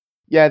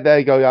 Yeah, there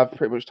you go. I've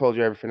pretty much told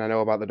you everything I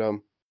know about the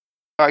dome.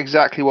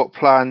 Exactly what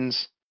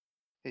plans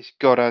this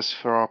God has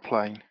for our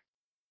plane.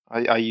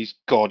 I use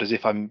God as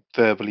if I'm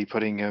verbally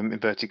putting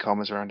inverted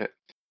commas around it.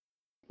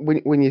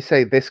 When you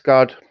say this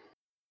God,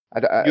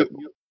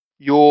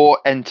 your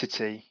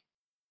entity,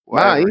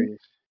 whatever mine? it is.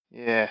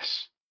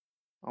 Yes,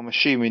 I'm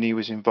assuming he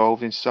was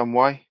involved in some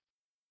way.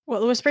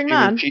 What, the Whispering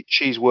Man?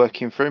 She's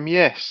working for him.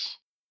 Yes,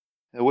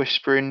 the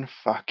Whispering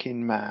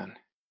fucking Man.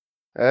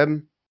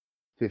 To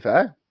be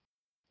fair,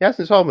 he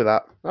hasn't told me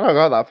that. I don't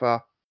go that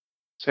far.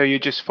 So you're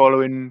just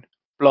following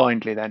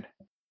blindly then?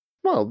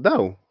 Well,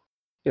 no.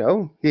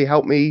 He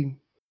helped me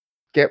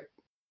get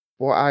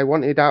what I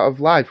wanted out of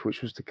life,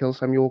 which was to kill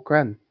Samuel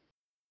Kren.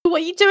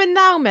 What are you doing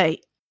now,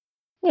 mate?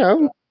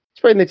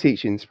 Spreading the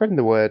teaching, spreading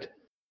the word.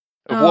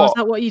 Of Is what?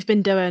 that what you've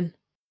been doing?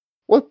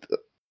 What?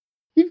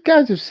 You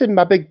guys have seen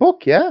my big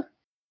book, yeah?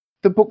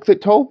 The book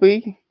that told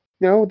me,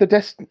 our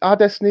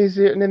destiny is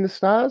written in the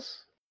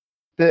stars.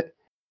 That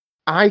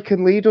I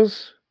can lead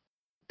us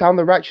down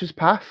the righteous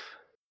path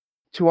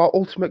to our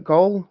ultimate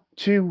goal,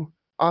 to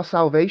our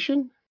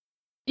salvation.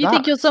 You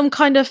think you're some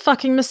kind of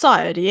fucking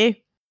messiah, do you?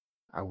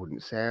 I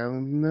wouldn't say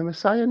I'm a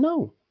messiah,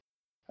 no.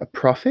 A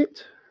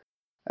prophet.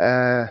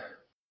 A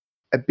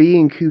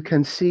being who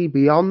can see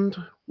beyond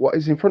what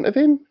is in front of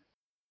him.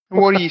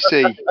 And what do you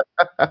see?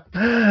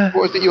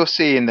 What is it you're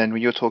seeing then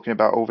when you're talking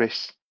about all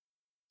this?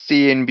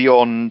 Seeing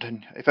beyond,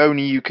 and if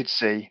only you could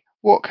see.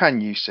 What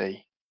can you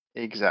see?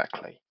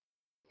 Exactly.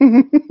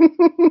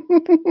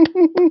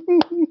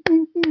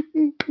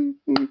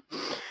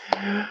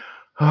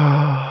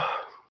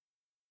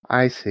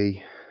 I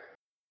see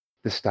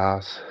the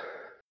stars.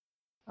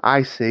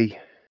 I see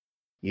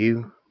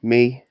you,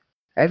 me,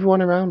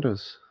 everyone around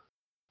us,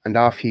 and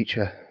our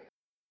future,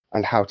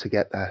 and how to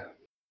get there.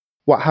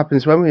 What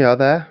happens when we are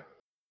there?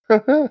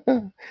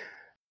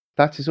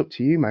 That is up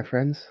to you, my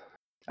friends.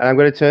 And I'm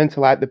going to turn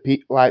to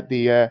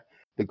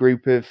the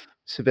group of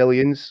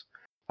civilians,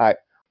 like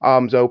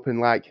arms open,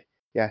 like,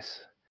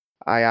 yes,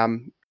 I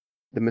am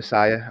the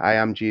Messiah. I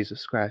am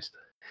Jesus Christ.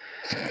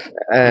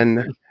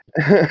 And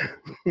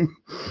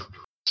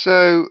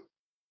So,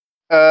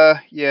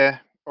 yeah,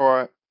 all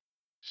right.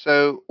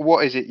 So,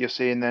 what is it you're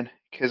seeing then?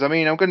 Because I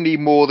mean, I'm going to need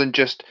more than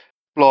just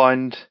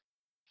blind,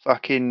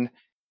 fucking,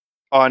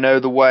 I know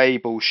the way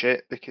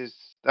bullshit. Because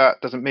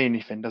that doesn't mean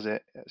anything, does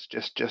it? It's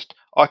just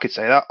I could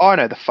say that I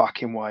know the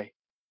fucking way.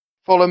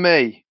 Follow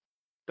me.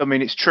 Don't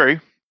mean it's true.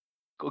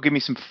 Got to give me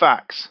some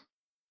facts.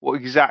 What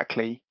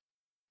exactly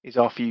is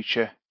our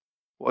future?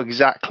 What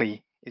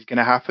exactly is going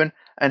to happen?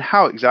 And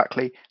how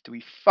exactly do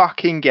we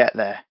fucking get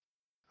there?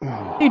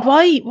 Dude,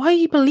 why are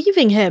you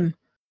believing him?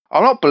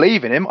 I'm not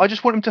believing him. I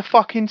just want him to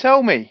fucking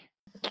tell me.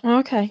 Oh,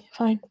 okay,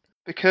 fine.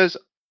 Because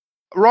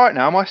right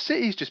now my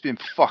city's just been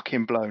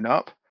fucking blown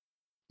up.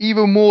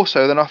 Even more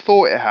so than I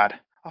thought it had.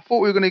 I thought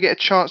we were going to get a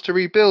chance to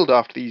rebuild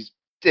after these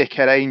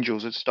dickhead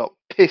angels had stopped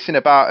pissing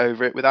about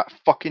over it with that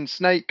fucking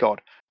snake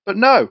god. But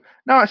no,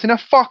 now it's in a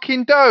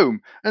fucking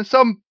dome. And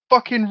some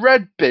fucking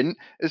red bint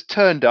has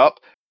turned up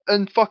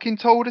and fucking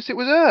told us it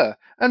was her.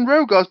 And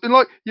Rogar's been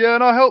like, yeah,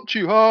 and I helped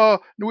you, ha,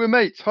 and we're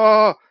mates,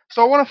 ha.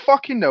 So I want to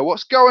fucking know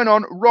what's going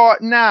on right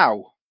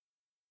now.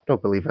 I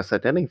don't believe I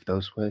said any of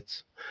those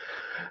words.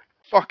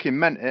 Fucking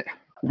meant it.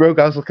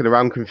 Rogar's looking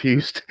around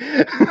confused.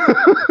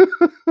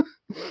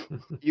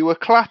 You were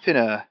clapping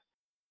her.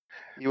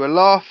 You were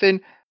laughing.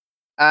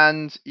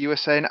 And you were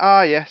saying,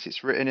 ah, yes,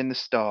 it's written in the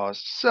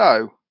stars.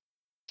 So,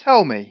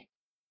 tell me,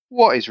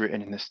 what is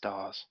written in the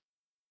stars?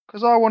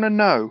 Because I want to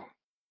know.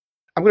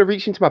 I'm going to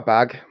reach into my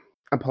bag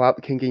and pull out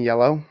the King in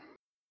Yellow.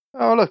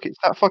 Oh, look, it's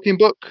that fucking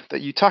book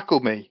that you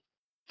tackled me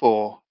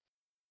for.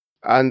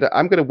 And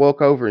I'm going to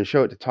walk over and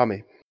show it to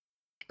Tommy.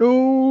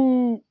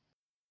 Ooh.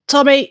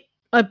 Tommy,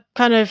 I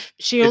kind of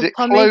shield Is it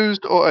Tommy.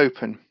 closed or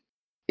open?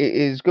 It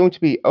is going to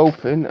be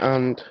open,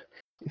 and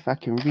if I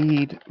can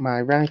read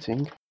my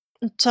writing...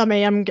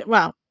 Tommy, I'm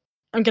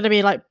going to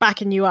be like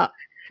backing you up.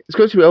 It's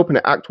going to be open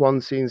at Act 1,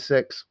 Scene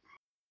 6.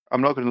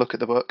 I'm not going to look at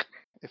the book,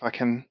 if I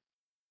can.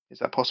 Is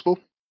that possible?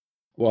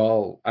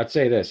 Well, I'd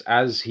say this.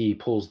 As he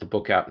pulls the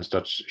book out and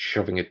starts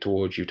shoving it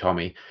towards you,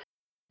 Tommy,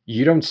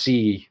 you don't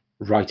see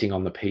writing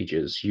on the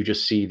pages. You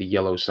just see the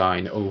yellow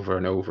sign over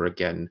and over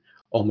again,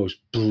 almost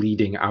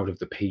bleeding out of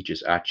the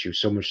pages at you,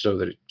 so much so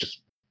that it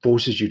just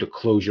forces you to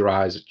close your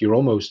eyes. You're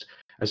almost,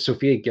 as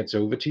Sophia gets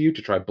over to you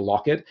to try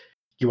block it,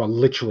 you are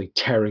literally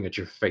tearing at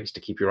your face to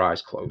keep your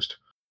eyes closed.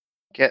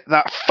 Get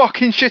that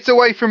fucking shit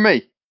away from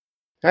me!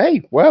 Hey,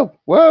 whoa.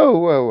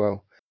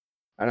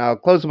 And I'll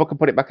close the book and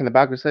put it back in the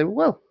bag and say,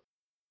 well,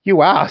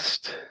 you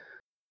asked.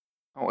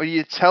 What do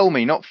you tell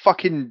me? Not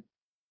fucking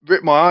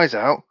rip my eyes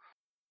out.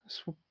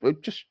 We're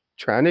just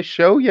trying to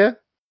show you.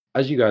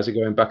 As you guys are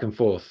going back and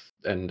forth,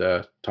 and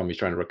Tommy's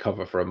trying to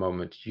recover for a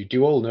moment, you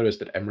do all notice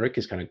that Emmerich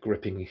is kind of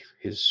gripping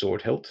his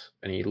sword hilt,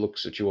 and he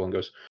looks at you all and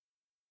goes,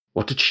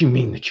 "What did she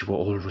mean that you were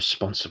all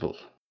responsible?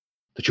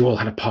 That you all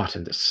had a part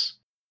in this?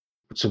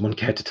 Would someone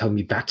care to tell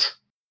me that?"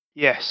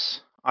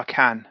 Yes, I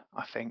can,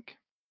 I think.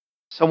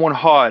 Someone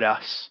hired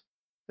us.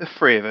 The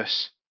three of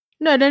us.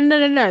 No.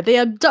 They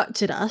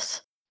abducted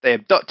us. They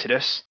abducted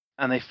us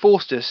and they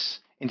forced us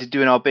into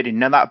doing our bidding.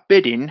 Now that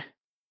bidding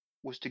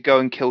was to go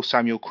and kill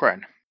Samuel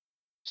Kren.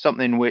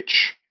 Something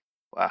which,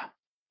 well,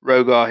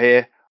 Rogar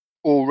here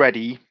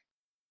already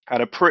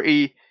had it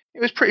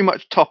was pretty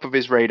much top of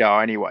his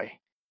radar anyway.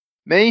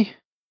 Me,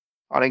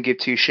 I don't give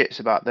two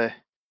shits about the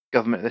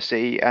government of the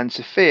city, and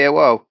Sophia,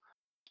 well,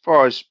 as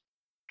far as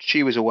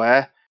she was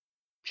aware,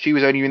 she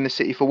was only in the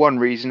city for one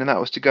reason, and that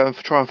was to go and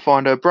try and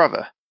find her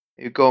brother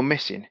who'd gone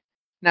missing.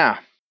 Now,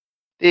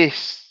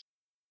 this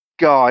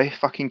guy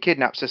fucking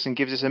kidnaps us and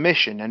gives us a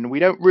mission, and we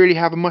don't really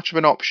have much of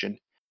an option.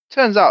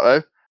 Turns out,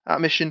 though,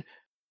 that mission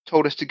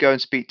told us to go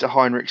and speak to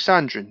Heinrich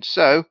Sandrin,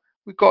 so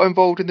we got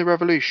involved in the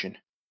revolution.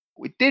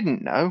 What we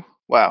didn't know,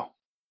 well,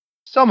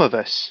 some of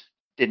us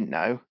didn't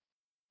know,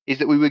 is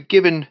that we were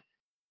given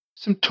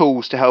some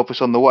tools to help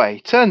us on the way.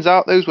 Turns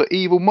out those were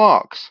evil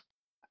marks,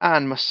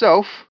 and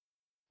myself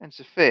and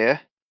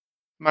Sophia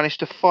managed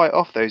to fight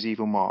off those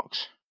evil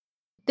marks.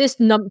 This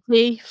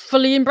numpty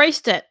fully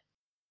embraced it.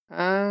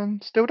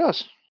 And still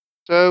does.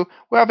 So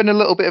we're having a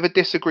little bit of a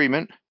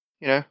disagreement,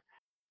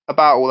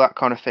 about all that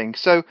kind of thing.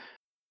 So,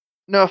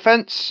 no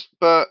offense,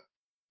 but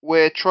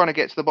we're trying to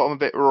get to the bottom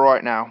of it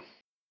right now.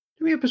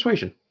 Give me a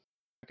persuasion.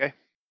 Okay.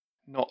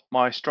 Not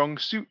my strong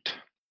suit.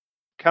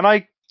 Can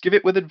I give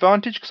it with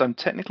advantage? Because I'm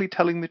technically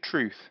telling the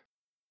truth.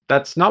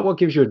 That's not what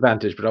gives you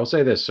advantage, but I'll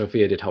say this.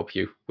 Sophia did help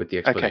you with the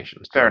explanation.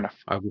 Okay, fair enough.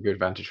 I'll give you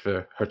advantage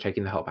for her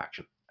taking the help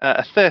action.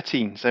 A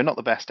 13, so not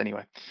the best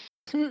anyway.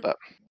 But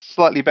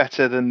slightly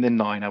better than the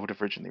 9 I would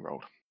have originally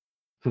rolled.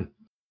 Got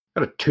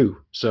a 2.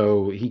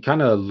 So he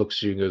kind of looks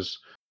at you and goes,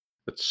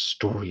 "That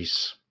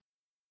story's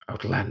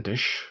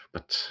outlandish,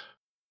 but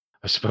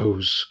I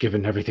suppose,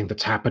 given everything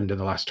that's happened in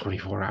the last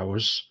 24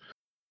 hours,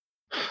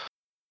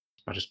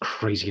 it's about as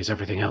crazy as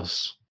everything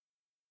else."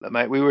 Look,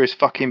 mate, we were as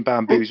fucking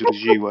bamboozled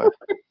as you were.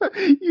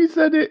 You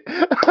said it.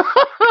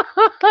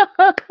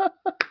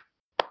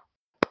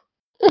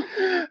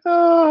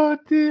 Oh,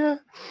 dear.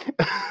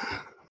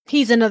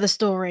 He's another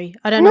story.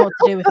 I don't know what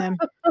to do with him.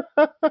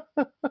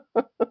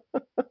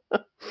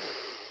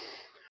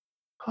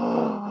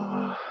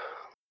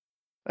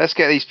 let's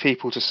get these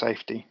people to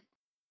safety.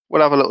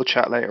 We'll have a little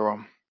chat later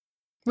on.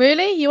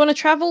 Really? You want to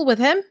travel with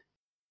him?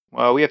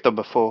 Well, we have done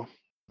before,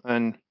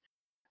 and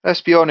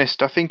let's be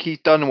honest. I think he's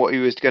done what he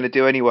was going to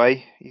do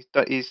anyway. He's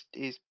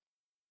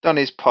done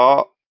his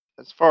part.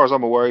 As far as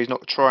I'm aware, he's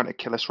not trying to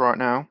kill us right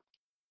now.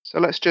 So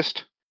let's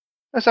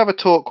have a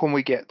talk when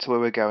we get to where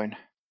we're going.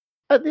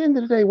 At the end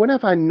of the day, when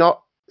have I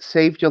not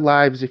saved your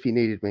lives if you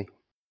needed me?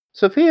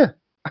 Sophia,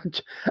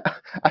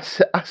 I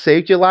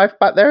saved your life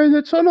back there in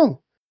the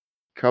tunnel.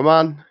 Come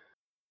on,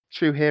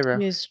 true hero.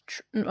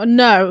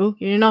 No,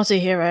 you're not a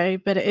hero,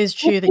 but it is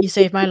true that you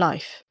saved my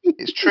life.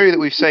 It's true that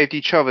we've saved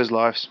each other's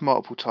lives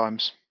multiple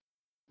times.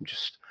 I'm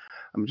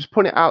just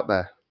putting it out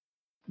there.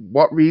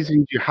 What reason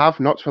do you have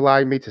not to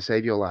allow me to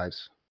save your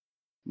lives?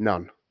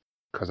 None,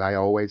 because I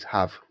always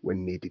have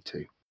when needed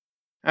to.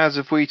 As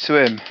have we to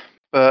him,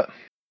 but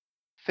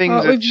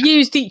we've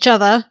used each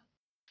other.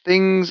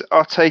 Things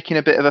are taking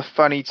a bit of a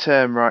funny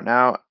turn right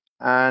now,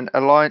 and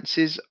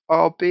alliances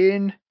are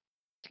being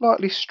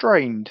slightly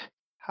strained.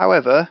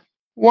 However,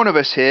 one of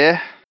us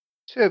here,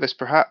 two of us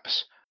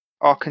perhaps,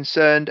 are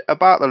concerned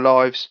about the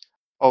lives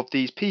of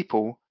these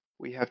people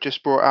we have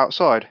just brought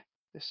outside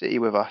the city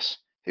with us,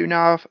 who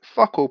now have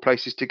fuck all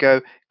places to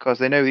go because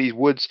they know these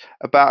woods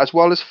about as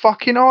well as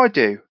fucking I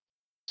do.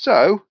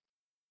 So,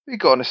 we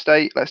got an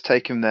estate, let's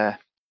take him there.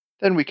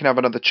 Then we can have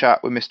another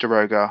chat with Mr.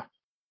 Rogar.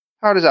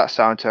 How does that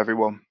sound to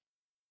everyone?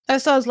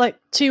 That sounds like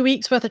 2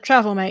 weeks worth of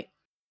travel, mate.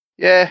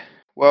 Yeah,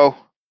 well,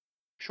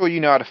 I'm sure you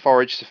know how to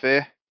forage,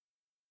 Sophia.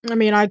 I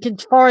mean, I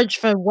could forage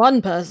for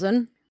one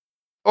person.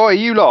 Oi,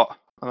 you lot!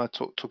 I'm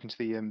talking to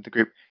the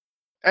group.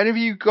 Any of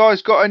you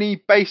guys got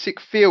any basic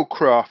field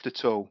craft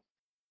at all?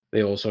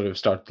 They all sort of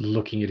start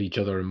looking at each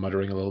other and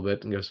muttering a little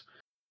bit and goes,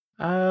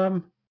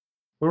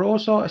 we're all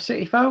sort of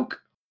city folk.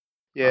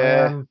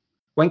 Yeah.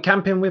 Went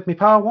camping with me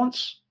pa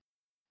once.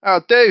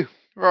 I'll do.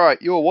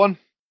 Right, you're one.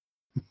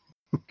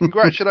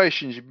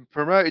 Congratulations, you've been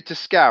promoted to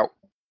scout.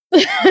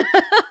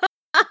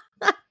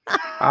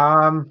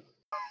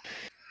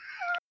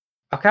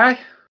 Okay.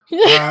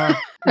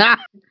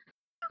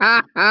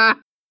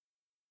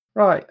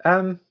 Right.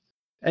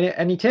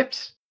 Any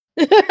tips?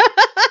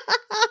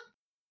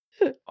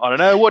 I don't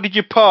know. What did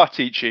your pa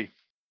teach you?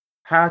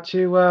 How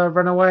to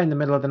run away in the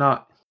middle of the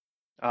night.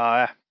 Ah,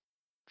 yeah.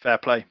 Fair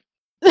play.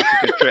 That's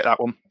a good trick, that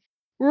one.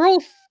 We're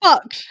all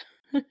fucked.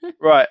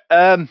 Right.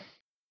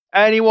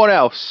 Anyone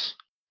else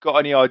got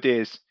any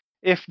ideas?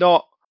 If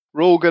not,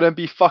 we're all gonna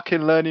be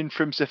fucking learning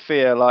from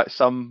Sophia like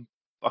some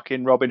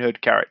fucking Robin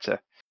Hood character.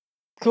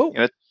 Cool.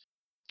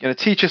 Gonna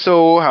teach us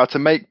all how to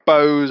make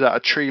bows out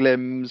of tree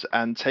limbs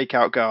and take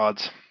out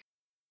guards.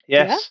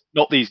 Yes, Yeah?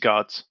 not these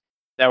guards.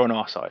 They're on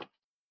our side.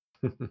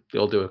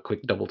 They'll do a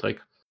quick double take.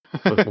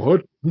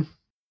 What?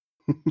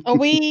 Are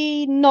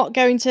we not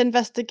going to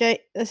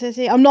investigate the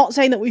city? I'm not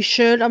saying that we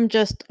should. I'm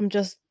just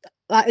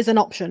that is an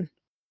option.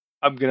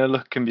 I'm gonna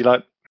look and be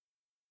like,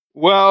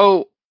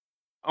 well,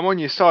 I'm on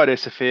your side here,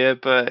 Sophia,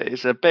 but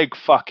it's a big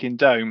fucking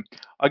dome.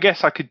 I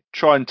guess I could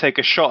try and take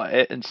a shot at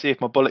it and see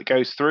if my bullet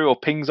goes through or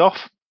pings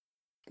off.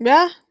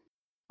 Yeah.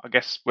 I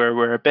guess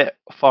we're a bit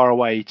far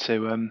away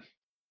to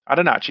I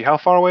don't know actually, how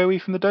far away are we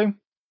from the dome?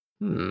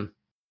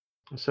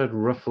 I said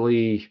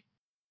roughly.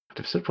 I'd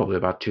have said probably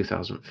about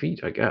 2,000 feet,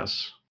 I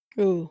guess.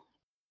 Ooh,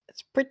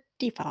 it's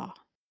pretty far.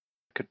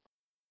 Could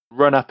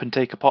run up and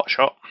take a pot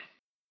shot.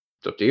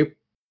 It's up to you.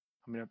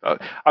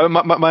 I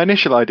mean, my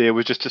initial idea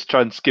was just to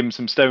try and skim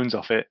some stones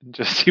off it and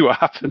just see what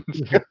happens.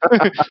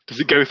 Does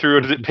it go through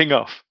or does it ping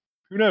off?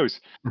 Who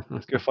knows?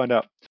 Let's go find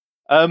out.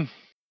 I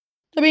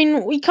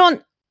mean, we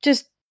can't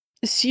just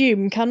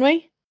assume, can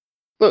we?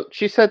 Look,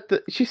 she said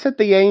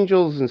the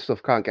angels and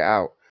stuff can't get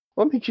out.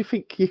 What makes you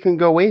think you can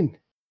go in?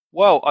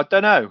 Well, I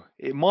don't know.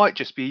 It might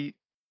just be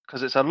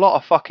because it's a lot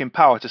of fucking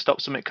power to stop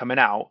something coming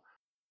out.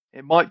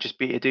 It might just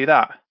be to do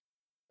that.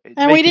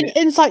 And we didn't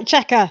insight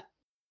check her.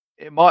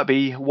 It might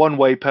be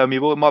one-way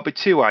permeable. It might be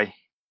two-way.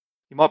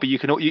 It might be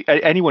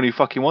anyone who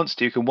fucking wants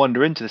to can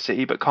wander into the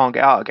city but can't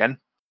get out again.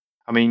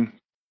 I mean,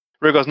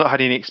 Rogar's not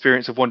had any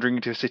experience of wandering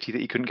into a city that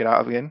he couldn't get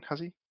out of again,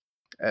 has he?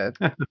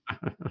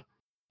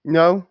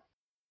 No,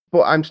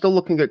 but I'm still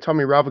looking at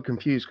Tommy rather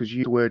confused because you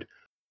used the word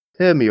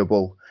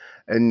permeable,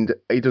 and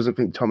he doesn't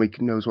think Tommy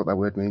knows what that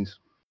word means.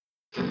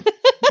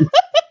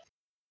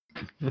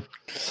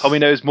 Tommy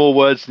knows more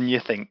words than you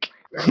think.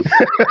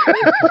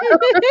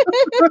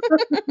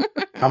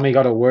 Tommy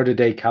got a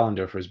word-a-day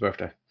calendar for his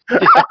birthday.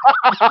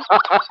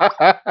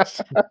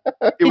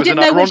 He didn't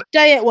know which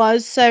day it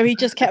was, so he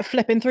just kept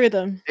flipping through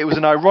them. It was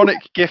an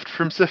ironic gift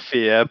from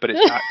Sophia, but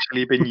it's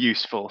actually been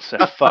useful, so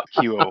fuck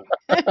you all.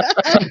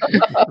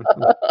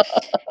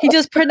 He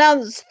just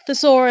pronounced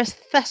thesaurus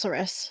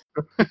thesaurus.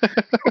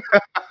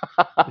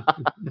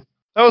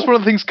 That was one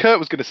of the things Kurt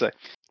was going to say.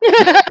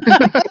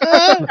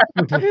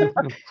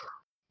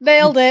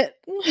 Nailed it.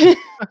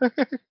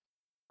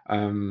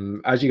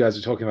 As you guys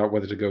are talking about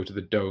whether to go to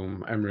the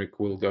dome, Emmerich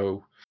will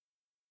go.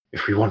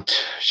 If we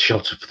want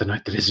shelter for the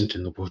night that isn't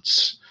in the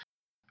woods,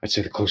 I'd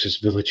say the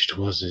closest village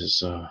to us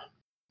is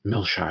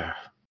Millshire.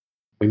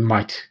 We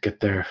might get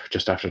there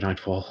just after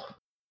nightfall.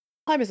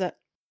 time is it?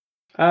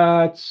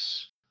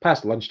 It's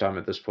past lunchtime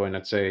at this point.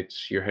 I'd say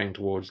you're heading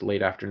towards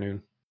late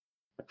afternoon,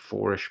 like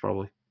 4-ish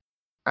probably.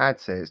 I'd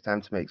say it's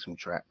time to make some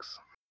tracks.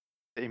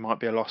 It might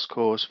be a lost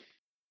cause.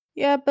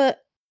 Yeah,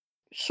 but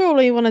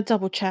surely you want to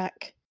double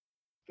check.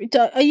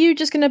 Are you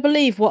just going to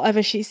believe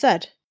whatever she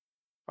said?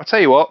 I'll tell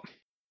you what,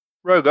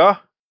 Rogar,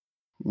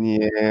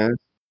 Yeah.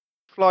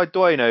 fly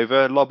Dwayne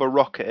over, lob a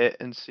rock at it,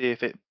 and see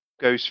if it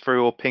goes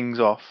through or pings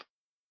off.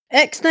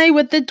 Ixnay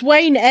with the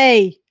Dwayne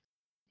A.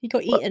 He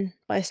got What? eaten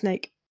by a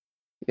snake.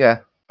 Yeah.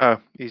 Oh,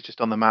 he's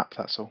just on the map,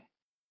 that's all.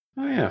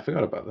 Oh yeah, I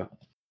forgot about that.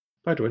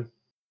 Bye, Dwayne.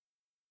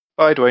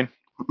 Bye, Dwayne.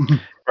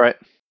 Right.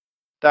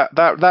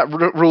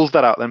 That rules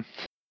that out then.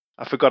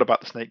 I forgot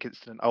about the snake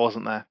incident. I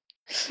wasn't there.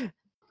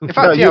 In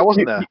fact, No, yeah, I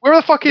wasn't there. Where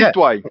the fuck is yeah.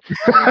 Dwayne?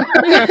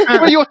 Where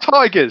are your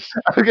tigers?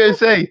 I was going to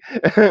say,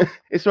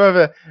 it's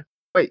rather.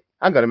 Wait,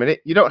 hang on a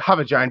minute. You don't have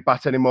a giant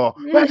bat anymore.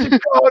 Where's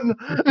it gone?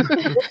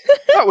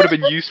 That would have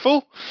been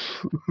useful.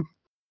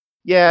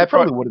 Yeah, it You're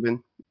probably would have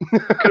been.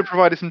 Could have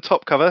provided some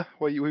top cover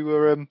while we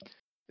were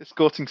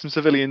escorting some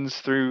civilians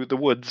through the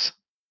woods.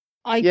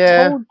 I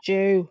Yeah. told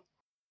you.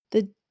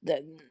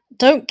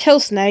 Don't kill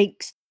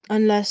snakes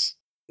unless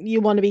you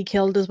want to be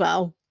killed as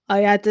well.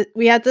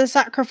 We had to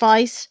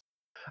sacrifice.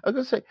 I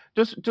was going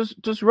to say,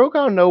 does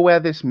Rogar know where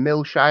this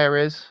Millshire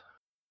is?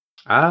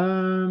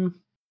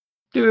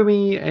 Do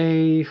me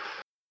a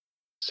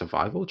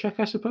survival check,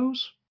 I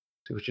suppose.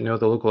 See what you know of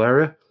the local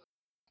area.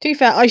 To be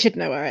fair, I should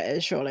know where it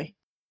is, surely.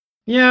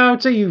 Yeah, I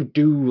would say you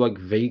do like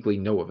vaguely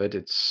know of it.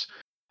 It's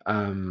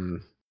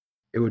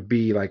it would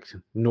be like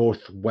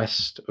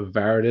northwest of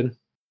Varadin.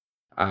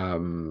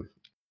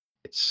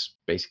 It's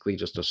basically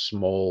just a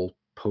small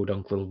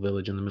podunk little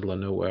village in the middle of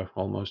nowhere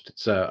almost.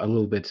 It's a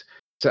little bit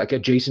it's like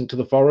adjacent to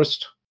the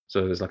forest.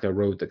 So there's like a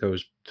road that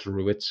goes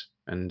through it,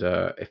 and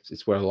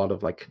it's where a lot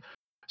of like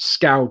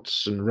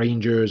scouts and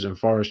rangers and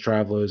forest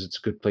travelers. It's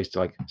a good place to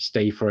like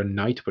stay for a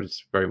night, but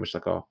it's very much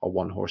like a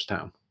one-horse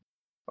town.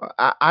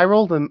 I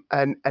rolled a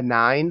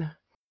 9.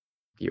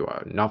 You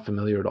are not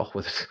familiar at all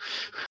with it.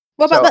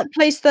 What about So- that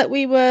place that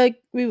we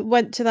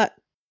went to, that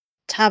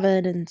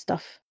tavern and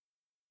stuff?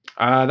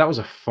 That was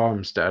a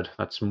farmstead.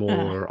 That's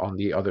more on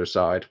the other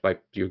side.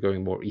 Like you're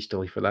going more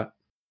easterly for that.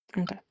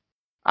 Okay.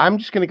 I'm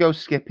just going to go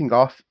skipping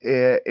off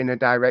in a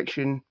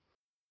direction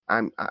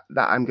that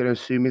I'm going to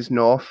assume is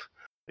north.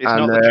 It's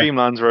And, not the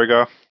Dreamlands,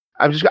 Rogar.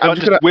 I'm just You can't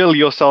going just will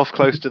yourself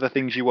close to the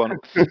things you want.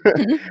 I'm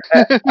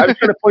just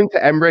going to point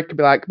to Emmerich and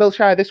be like,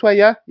 Millshire, this way,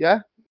 yeah? Yeah?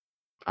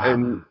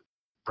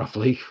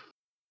 Roughly.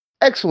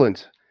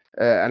 Excellent.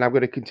 And I'm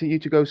going to continue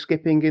to go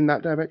skipping in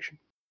that direction.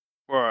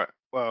 Right,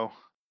 well,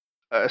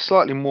 at a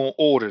slightly more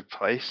ordered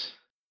place,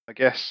 I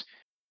guess.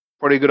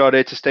 Probably a good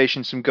idea to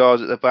station some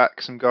guards at the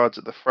back, some guards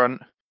at the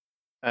front,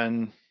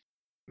 and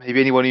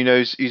maybe anyone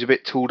who's a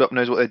bit tooled up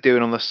knows what they're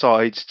doing on the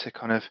sides to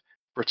kind of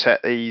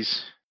protect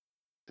these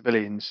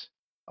civilians.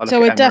 So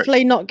we're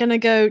definitely not going to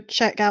go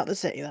check out the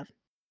city then.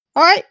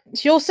 All right,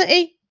 it's your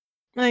city.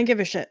 I don't give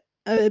a shit.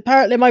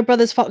 Apparently my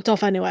brother's fucked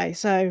off anyway,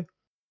 so...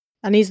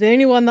 And he's the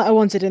only one that I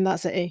wanted in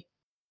that city.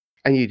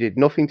 And you did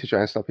nothing to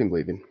try and stop him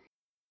leaving.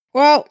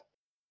 Well,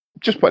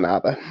 Just putting it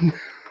out there.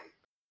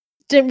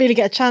 didn't really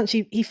get a chance.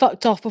 He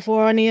fucked off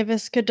before any of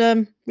us could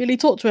really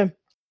talk to him.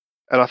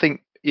 And I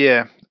think,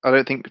 yeah, I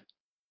don't think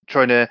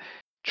trying to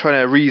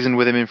reason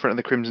with him in front of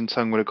the Crimson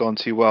Tongue would have gone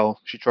too well.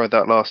 She tried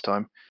that last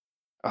time.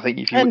 I think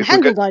if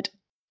Handel died.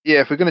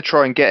 if we're going to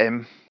try and get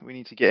him, we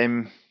need to get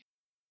him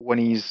when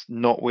he's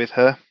not with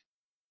her.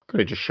 Could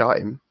have just shot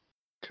him.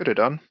 Could have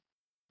done.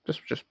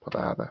 Just put that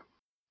out there.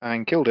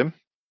 And killed him.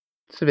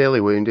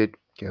 Severely wounded,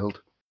 killed.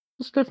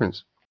 What's the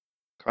difference?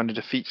 Kind of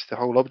defeats the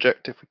whole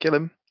object if we kill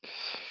him.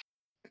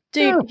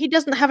 Dude, Yeah. he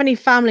doesn't have any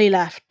family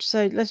left,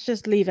 so let's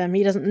just leave him.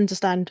 He doesn't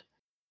understand.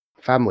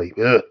 Family.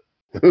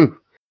 Ugh.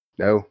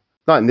 No,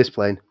 not in this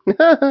plane.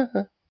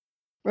 Right.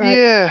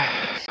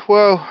 Yeah.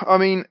 Well, I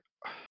mean,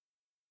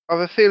 I have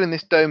a feeling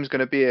this dome's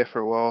going to be here for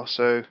a while,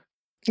 so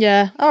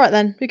Yeah. All right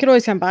then. We could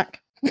always come back.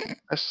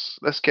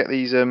 let's get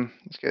these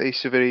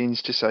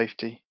civilians to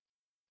safety.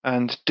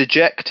 And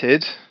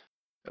dejected,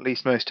 at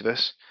least most of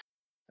us,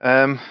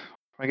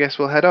 I guess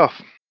we'll head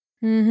off.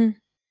 Mm-hmm.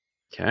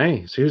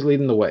 Okay, so who's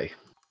leading the way?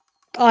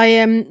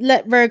 I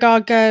let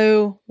Rogar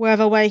go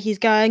wherever way he's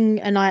going,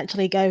 and I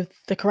actually go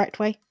the correct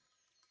way.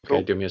 Okay,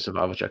 Cool. do me a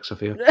survival check,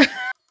 Sophia.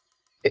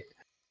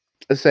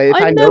 Let's say if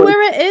I I know know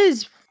where it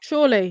is,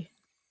 surely.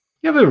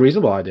 You have a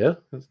reasonable idea.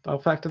 I'll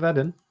factor that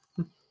in.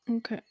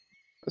 Okay.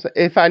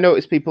 if I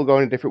notice people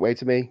going a different way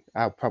to me,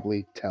 I'll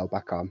probably tail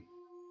back on.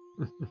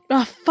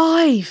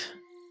 5.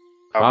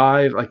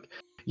 5, like,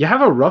 you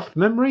have a rough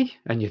memory,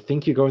 and you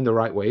think you're going the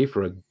right way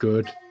for a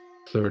good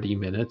 30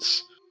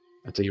 minutes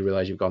until you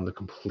realize you've gone the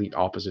complete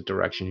opposite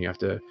direction. You have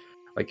to,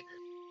 like,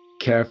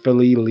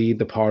 carefully lead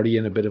the party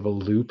in a bit of a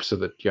loop so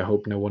that you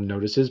hope no one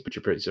notices, but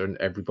you're pretty certain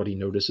everybody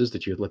notices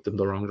that you led them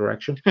the wrong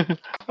direction. Haven't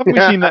we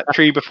seen that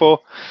tree before?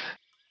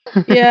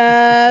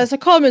 Yeah, it's a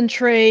common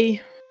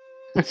tree.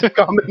 It's a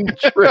common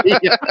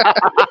tree.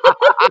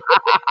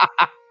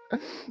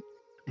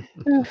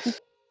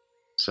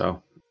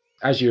 So,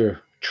 as you're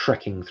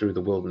trekking through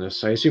the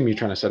wilderness. I assume you're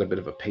trying to set a bit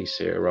of a pace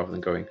here rather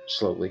than going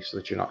slowly so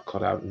that you're not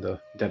caught out in the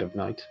dead of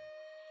night.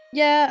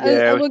 Yeah,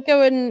 Yeah. we're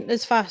going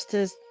as fast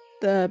as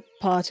the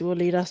party will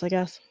lead us, I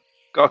guess.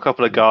 Got a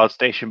couple of guards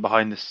stationed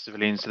behind the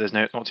civilians, so there's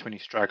not too many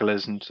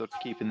stragglers, and sort of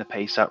keeping the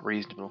pace up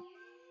reasonable.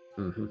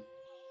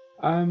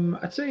 Mm-hmm.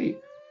 I'd say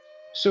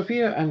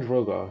Sophia and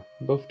Rogar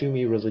both do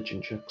me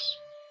religion checks,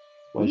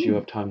 while you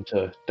have time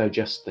to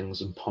digest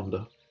things and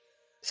ponder.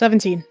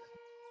 17.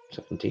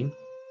 17.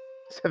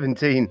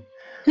 17.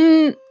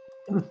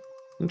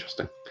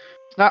 Interesting.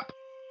 Snap.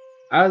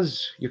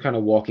 As you're kind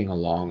of walking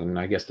along, and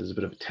I guess there's a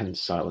bit of a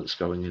tense silence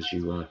going as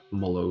you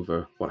mull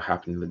over what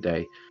happened in the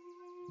day,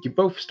 you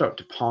both start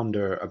to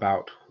ponder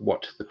about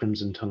what the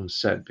Crimson Tongue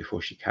said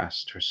before she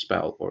cast her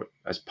spell, or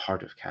as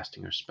part of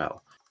casting her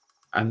spell.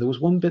 And there was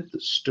one bit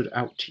that stood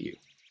out to you.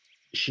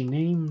 She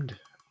named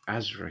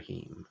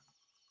Azrahim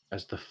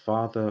as the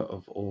father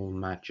of all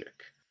magic.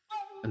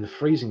 And the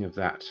phrasing of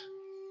that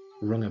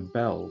rung a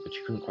bell, but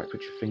you couldn't quite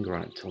put your finger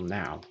on it till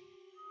now.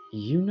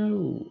 You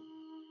know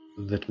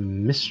that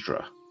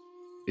Mistra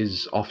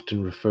is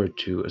often referred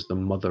to as the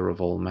mother of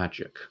all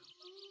magic.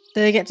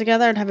 Do they get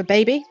together and have a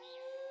baby?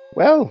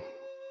 Well,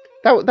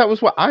 that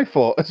was what I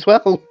thought as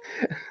well.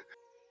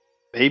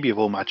 Baby of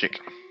all magic.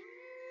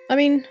 I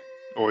mean,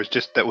 Or it's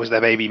just that was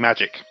their baby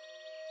magic.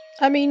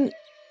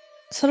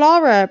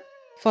 Solara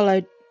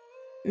followed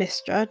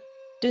Mistra,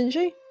 didn't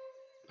she?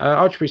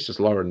 Archpriestess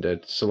Lauren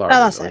did. Solara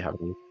that's doesn't really it. have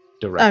any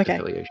direct Okay.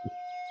 affiliation.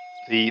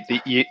 The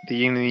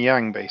yin and the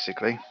yang,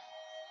 basically.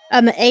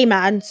 And the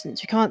A-man,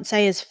 since you can't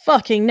say his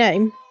fucking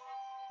name.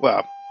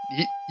 Well,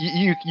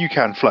 you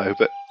can flow,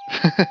 but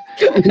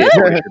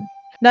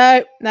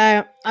No,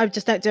 I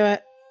just don't do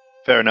it.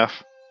 fair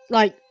enough.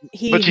 Like,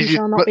 he But who she's-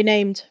 shall not but- be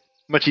named.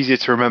 Much easier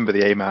to remember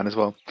the A-man as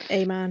well.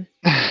 A-man.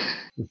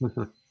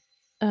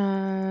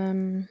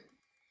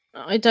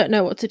 I don't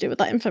know what to do with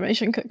that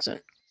information, Cookson.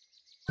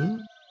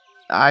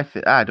 I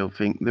don't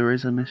think there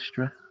is a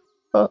Mistra.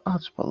 But I'll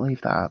just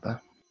leave that out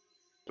there.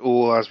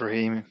 All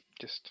Azrahim,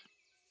 just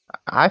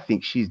I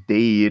think she's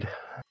dead.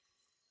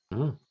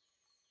 Leave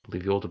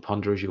you all to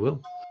ponder as you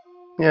will.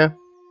 Yeah.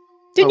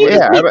 Didn't Oh, you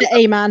just yeah, meet but- the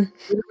A-man?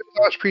 Where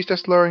did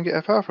Archpriestess Lauren get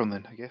her power from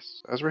then? I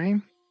guess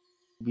Azrahim.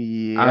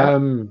 Yeah.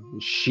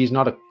 She's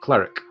not a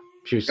cleric.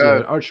 She's Oh.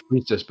 an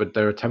archpriestess, but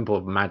they're a temple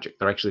of magic.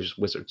 They're actually just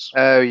wizards.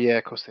 Oh yeah,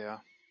 of course they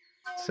are.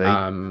 See.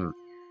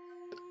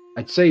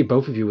 I'd say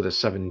both of you with a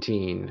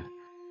 17.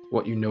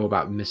 What you know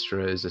about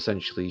Mistra is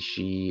essentially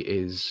she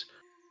is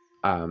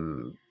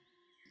the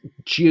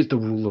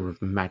ruler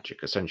of magic.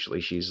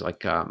 Essentially, she's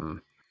like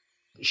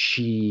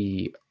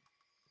she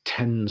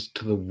tends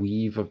to the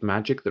weave of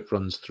magic that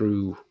runs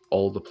through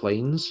all the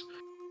planes.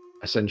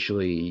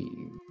 Essentially,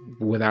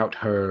 without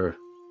her,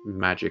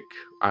 magic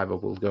either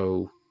will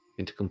go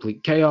into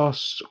complete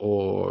chaos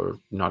or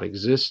not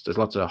exist. There's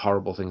lots of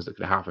horrible things that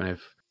could happen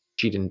if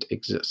she didn't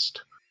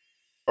exist.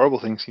 Horrible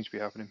things seem to be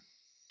happening.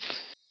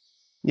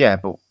 Yeah,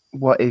 but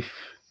what if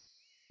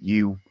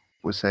you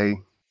were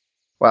saying...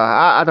 Well,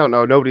 I don't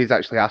know. Nobody's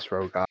actually asked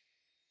Rogar.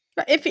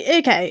 But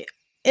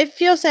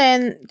if you're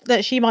saying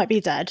that she might be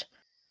dead,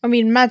 I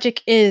mean,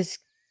 magic is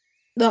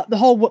the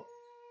whole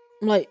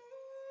like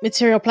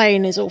material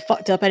plane is all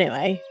fucked up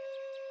anyway.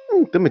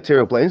 The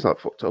material plane's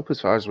not fucked up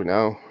as far as we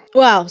know.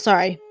 Well,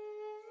 sorry,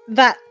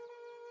 that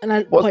and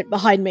I What? point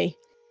behind me.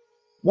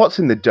 What's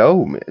in the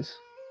dome is,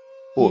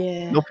 but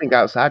Yeah. nothing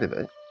outside of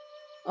it.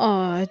 Oh,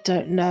 I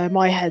don't know.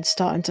 My head's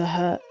starting to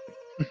hurt.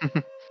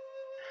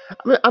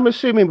 I'm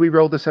assuming we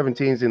rolled the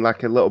 17s in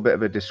like a little bit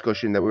of a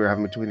discussion that we were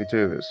having between the two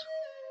of us.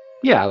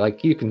 Yeah,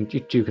 like you can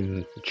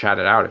chat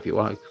it out if you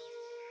like.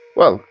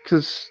 Well,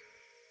 because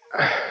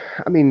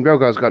I mean,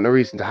 Rogar's got no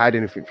reason to hide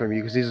anything from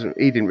you because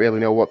he didn't really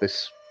know what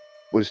this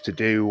was to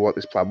do, what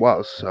this plan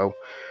was. So,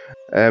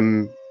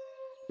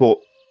 but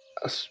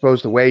I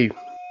suppose the way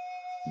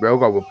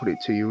Rogar will put it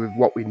to you with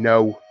what we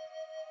know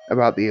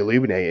about the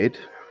Illuminated,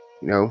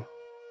 you know,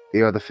 they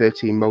are the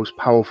 13 most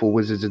powerful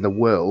wizards in the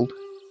world,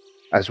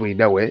 as we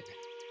know it.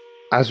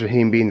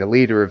 Azrahim being the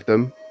leader of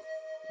them,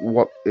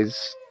 what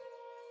is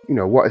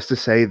to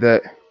say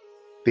that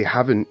they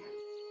haven't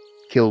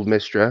killed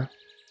Mistra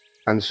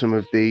and some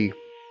of the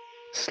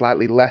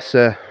slightly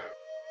lesser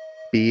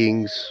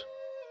beings,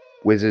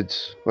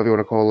 wizards, whatever you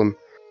want to call them,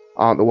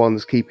 aren't the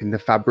ones keeping the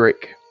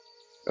fabric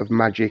of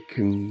magic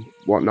and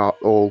whatnot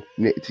all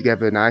knit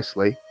together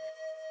nicely,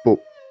 but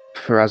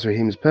for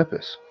Azrahim's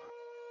purpose.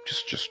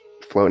 Just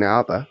floating it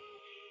out there.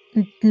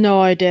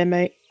 No idea,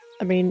 mate.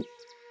 I mean,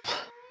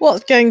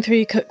 what's going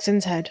through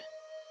Cookson's head?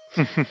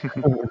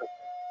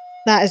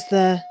 That is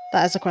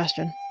the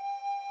question.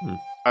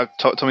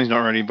 Tommy's not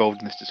really involved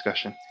in this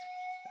discussion.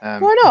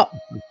 Why not?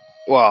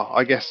 Well,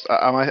 I guess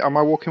am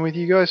I walking with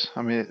you guys?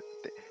 I mean,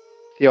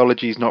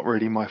 theology is not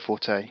really my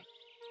forte.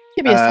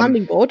 Give me a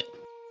sounding board.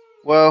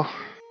 Well,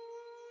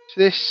 to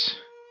this,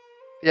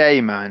 the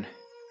A-man,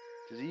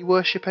 does he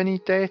worship any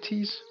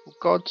deities or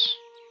gods,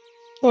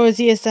 Or is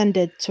he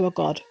ascended to a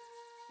god?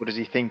 or does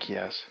he think he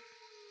has?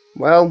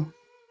 Well,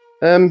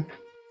 I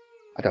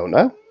don't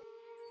know.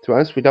 To be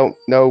honest, we don't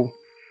know.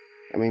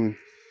 I mean,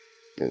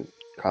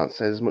 Can't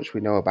say as much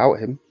we know about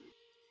him.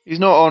 He's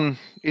not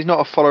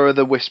a follower of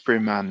the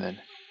Whispering Man then.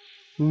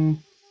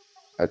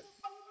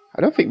 I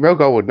don't think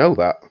Rogar would know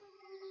that.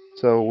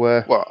 So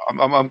Well,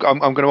 I'm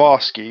going to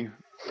ask you.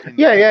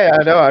 yeah,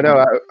 I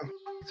know.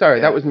 Sorry,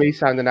 Yeah. that was me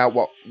sounding out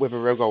whether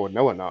Rogar would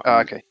know or not. Oh,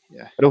 okay.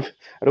 Yeah. I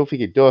don't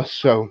think he does.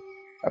 So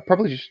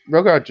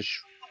Rogar just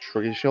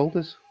shrug his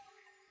shoulders.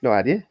 No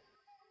idea.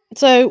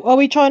 So, are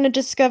we trying to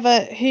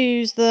discover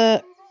who's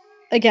the,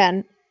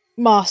 again,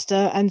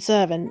 master and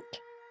servant?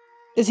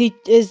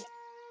 Is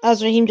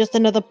Azrahim just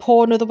another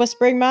pawn of the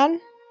Whispering Man?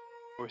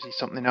 Or is he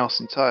something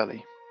else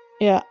entirely?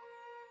 Yeah.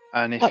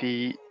 And if Uh,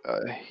 he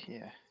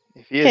is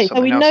Okay, so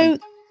something we else, know.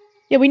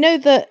 Yeah, we know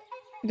that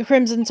the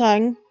Crimson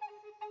Tongue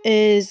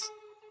is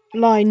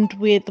lined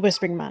with the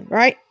Whispering Man,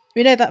 right?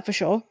 We know that for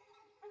sure.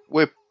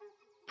 we're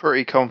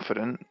pretty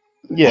confident.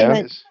 Yeah.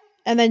 then-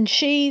 And then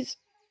she's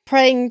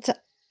praying to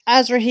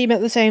Azrahim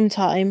at the same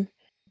time.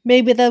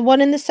 Maybe they're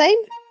one and the same?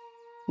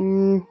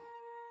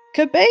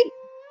 Could be.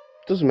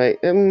 Doesn't make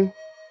I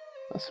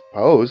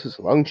suppose it's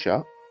a long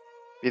shot.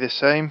 Be the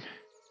same.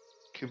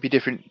 Could be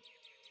different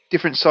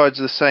sides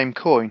of the same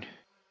coin.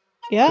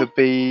 Yeah. Could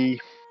be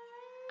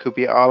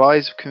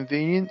allies of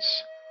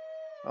convenience,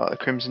 like the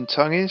Crimson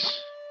Tongue is.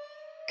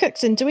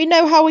 Cookson, do we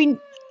know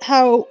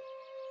how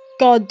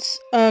gods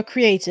are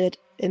created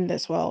in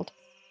this world?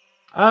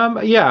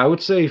 Yeah, I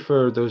would say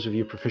for those of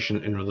you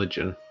proficient in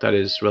religion, that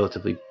is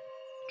relatively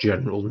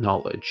general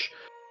knowledge.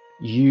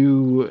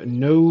 You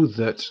know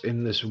that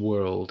in this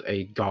world,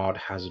 a god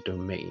has a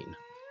domain,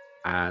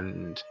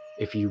 and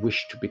if you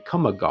wish to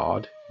become a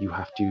god, you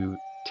have to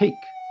take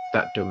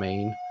that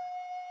domain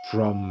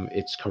from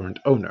its current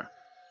owner.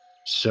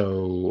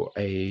 So,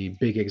 a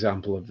big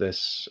example of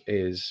this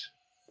is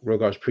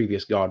Rogar's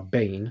previous god,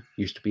 Bane,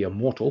 used to be a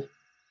mortal.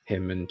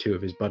 Him and two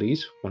of his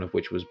buddies, one of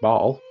which was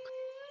Baal,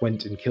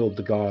 went and killed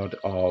the god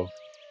of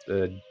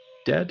the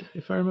dead,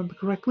 if I remember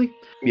correctly.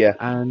 Yeah.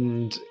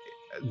 And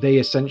they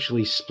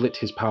essentially split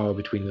his power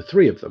between the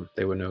three of them.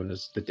 They were known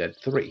as the Dead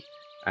Three.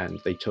 And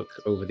they took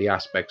over the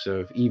aspects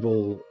of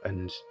evil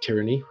and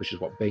tyranny, which is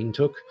what Bane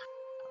took.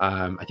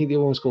 I think the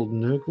other one was called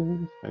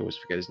Nurgle. I always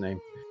forget his name.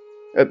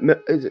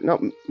 Is it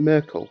not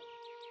Merkel?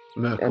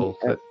 Merkel.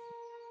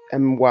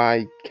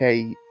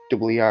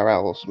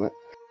 MYKWERL or something?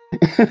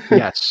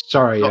 Yes,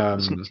 sorry.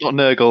 It's not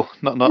Nurgle.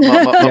 Not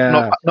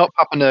Yeah. not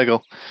Papa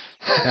Nurgle.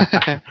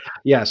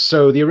 Yeah,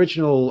 so the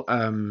original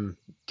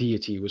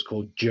deity was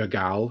called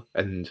Jurgal,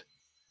 and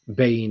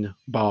Bane,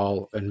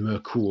 Baal, and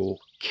Merkul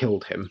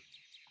killed him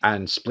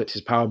and split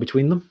his power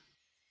between them.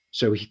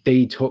 So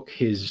they took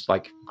his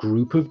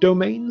group of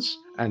domains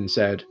and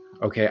said,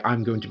 okay,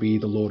 I'm going to be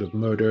the Lord of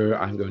Murder,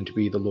 I'm going to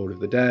be the Lord of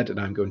the Dead, and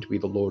I'm going to be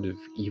the Lord of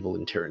Evil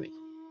and Tyranny.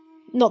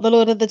 Not the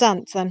Lord of the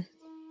Dance, then?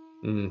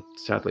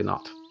 Sadly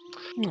not.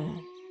 Hmm.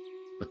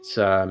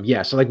 But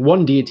yeah, so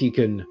one deity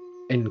can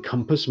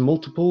encompass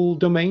multiple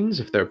domains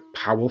if they're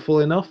powerful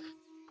enough,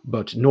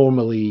 but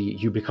normally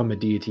you become a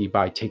deity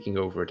by taking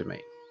over a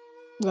domain.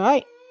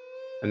 Right.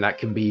 And that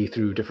can be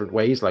through different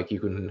ways, like you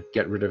can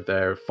get rid of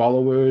their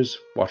followers,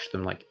 watch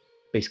them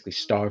basically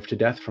starve to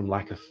death from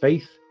lack of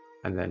faith,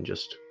 and then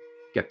just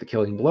get the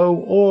killing blow,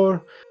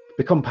 or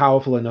become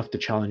powerful enough to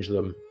challenge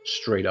them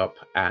straight up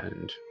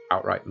and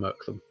outright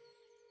murk them.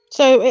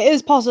 So it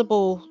is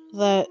possible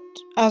that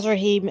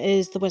Azrahim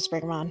is the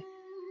Whispering Man.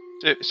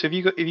 So have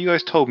you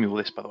guys told me all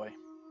this, by the way?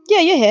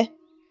 Yeah, you're here.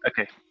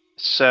 Okay.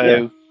 So,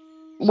 Yeah.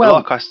 well,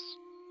 like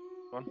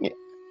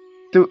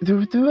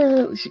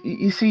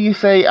you see, you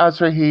say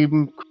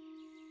Azrahim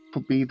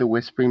could be the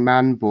Whispering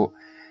Man, but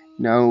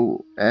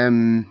no.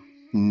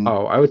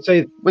 Oh, I would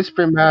say,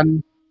 Whispering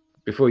Man.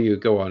 before you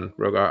go on,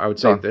 Rogar, I would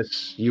say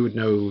this. You would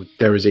know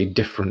there is a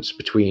difference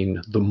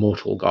between the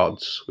mortal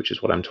gods, which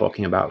is what I'm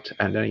talking about,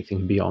 and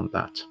anything beyond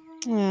that.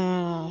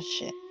 Oh,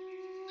 shit.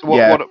 So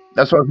what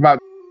that's what I was about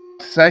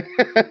to say.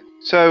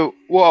 So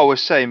what I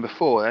was saying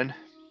before then,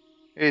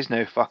 there is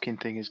no fucking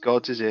thing as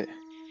gods, is it?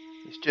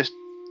 It's just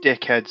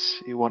dickheads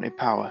who wanted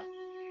power.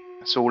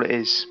 That's all it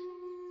is.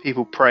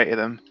 People pray to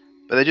them,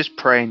 but they're just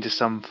praying to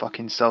some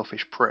fucking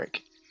selfish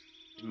prick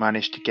who's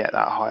managed to get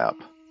that high up.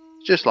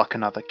 It's just like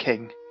another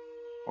king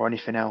or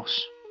anything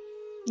else.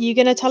 You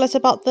gonna tell us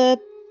about the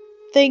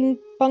thing,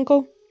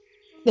 Bunkle?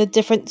 The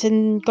difference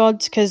in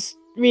gods? Because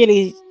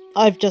really,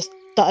 I've just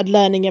started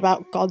learning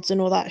about gods and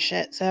all that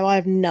shit, so I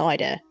have no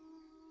idea.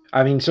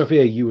 I mean,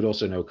 Sophia, you would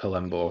also know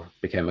Kalembor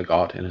became a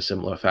god in a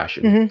similar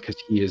fashion, because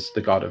he is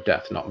the god of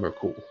death, not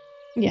Merkul.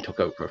 Yeah. He took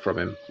over from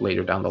him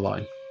later down the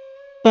line.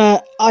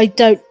 But I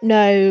don't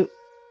know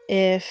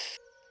if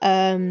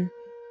You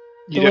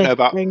don't know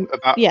about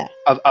yeah.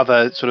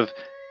 other sort of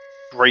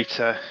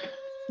greater.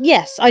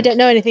 Yes, I don't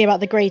know anything about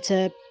the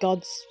greater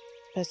gods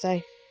per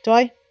se. Do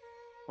I?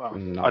 Well,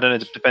 No. I don't know.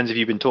 It depends if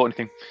you've been taught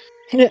anything.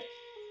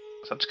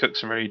 It's up to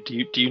Cookson, really.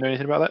 Do you know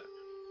anything about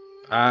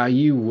that?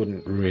 You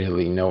wouldn't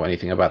really know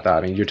anything about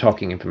that. I mean, you're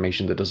talking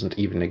information that doesn't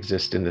even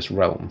exist in this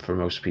realm for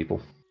most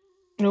people.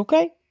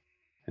 Okay.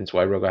 That's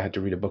why Rogar had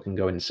to read a book and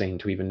go insane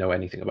to even know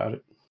anything about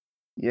it.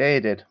 Yeah, he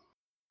did.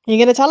 Are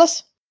you gonna tell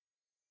us?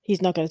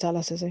 He's not gonna tell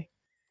us, is he?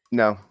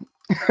 No.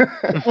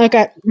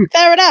 Okay,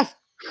 fair enough.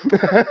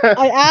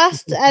 I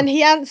asked and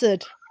he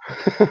answered.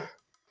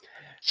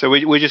 So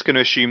we're just going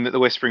to assume that the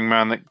Whispering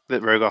Man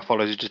that Rogar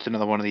follows is just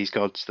another one of these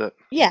gods that.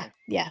 Yeah.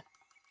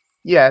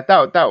 Yeah,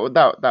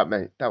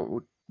 that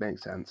would make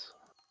sense.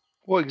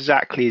 What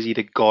exactly is he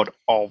the god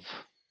of?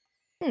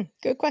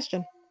 Good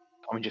question.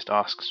 Tommy just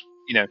asks.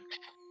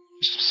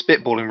 Just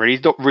spitballing really.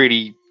 He's not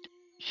really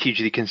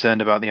hugely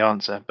concerned about the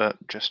answer, but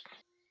just.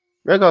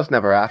 Rhaegar's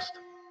never asked.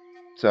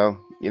 So,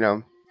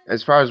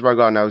 as far as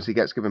Rhaegar knows, he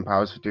gets given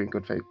powers for doing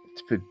good things,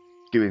 for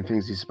doing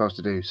things he's supposed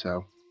to do,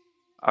 so.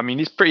 I mean,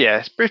 it's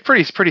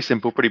pretty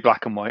simple, pretty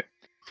black and white.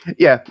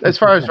 Yeah, as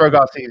far as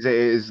Rhaegar sees it, it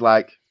is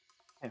like,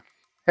 Yeah.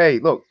 hey,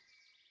 look,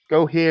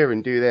 go here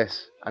and do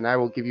this, and I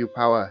will give you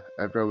power.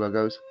 And Rhaegar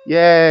goes,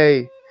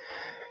 yay!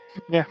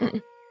 Yeah,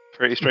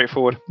 pretty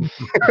straightforward.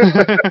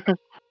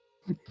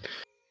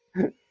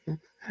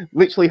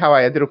 Literally how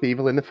I ended up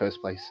evil in the first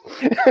place.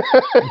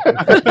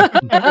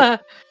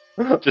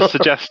 Just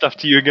suggest stuff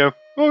to you and go,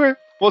 okay,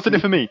 what's in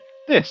it for me?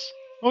 This.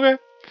 Okay.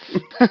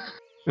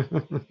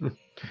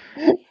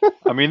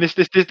 I mean, this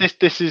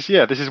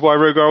is why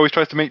Rogar always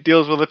tries to make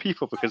deals with other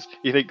people, because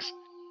he thinks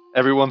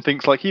everyone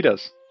thinks like he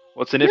does.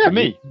 What's in it for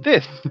me?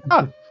 This.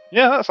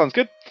 Yeah, that sounds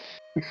good.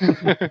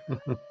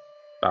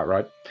 About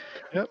right.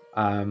 Yep.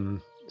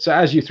 So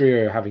as you three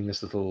are having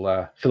this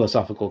little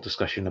philosophical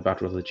discussion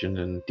about religion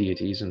and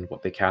deities and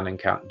what they can and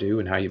can't do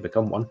and how you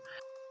become one,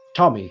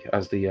 Tommy,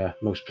 as the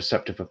most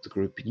perceptive of the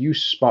group, you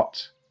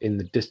spot in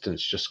the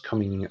distance, just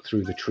coming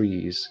through the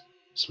trees,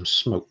 some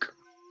smoke.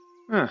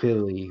 Huh.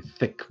 Fairly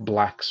thick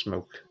black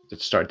smoke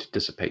that's starting to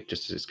dissipate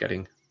just as it's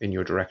getting in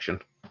your direction.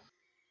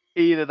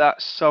 Either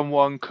that's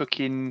someone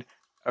cooking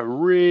a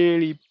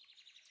really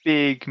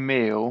big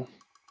meal,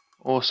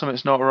 or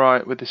something's not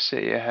right with the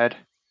city ahead.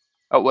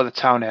 Oh, well, the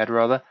town ahead,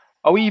 rather.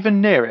 Are we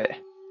even near it?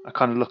 I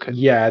kind of look at...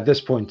 Yeah, at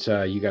this point,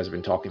 you guys have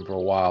been talking for a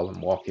while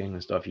and walking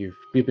and stuff. You've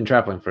been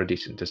traveling for a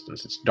decent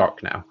distance. It's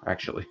dark now,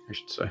 actually, I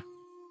should say.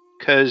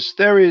 Because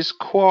there is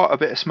quite a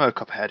bit of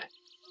smoke up ahead.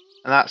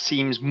 And that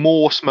seems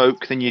more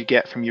smoke than you'd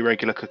get from your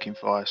regular cooking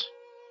fires.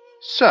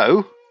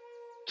 So,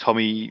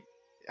 Tommy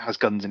has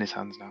guns in his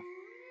hands now.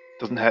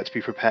 Doesn't hurt to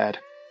be prepared.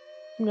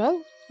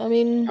 No, I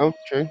mean, Oh,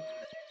 true.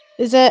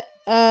 is it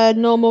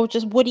normal,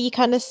 just woody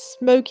kind of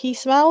smoky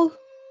smell?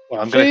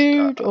 Well, I'm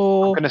Food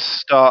going to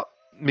start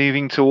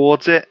moving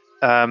towards it.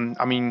 I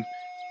mean,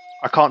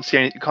 I can't see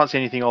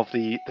anything of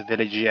the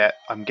village yet,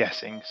 I'm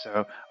guessing.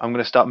 So I'm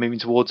going to start moving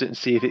towards it and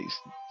see if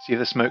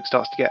the smoke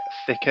starts to get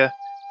thicker.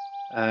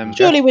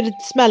 Surely we'd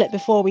smell it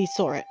before we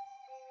saw it.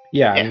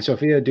 Yeah, and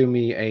Sophia, do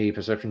me a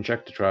perception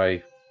check to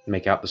try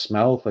make out the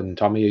smell. And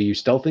Tommy, are you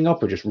stealthing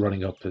up or just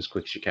running up as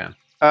quick as you can?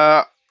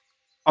 I'm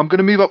going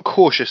to move up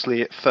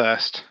cautiously at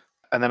first,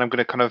 and then I'm going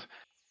to kind of,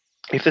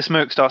 if the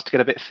smoke starts to get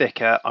a bit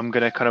thicker, I'm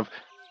going to kind of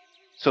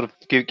sort of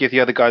give the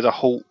other guys a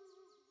halt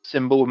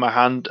symbol with my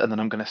hand, and then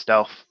I'm going to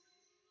stealth.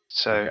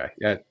 So okay,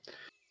 yeah,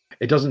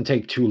 it doesn't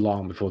take too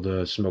long before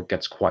the smoke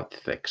gets quite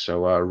thick.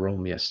 So roll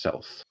me a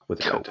stealth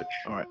with advantage.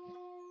 All right.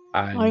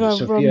 And I got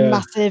Sophia, a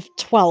massive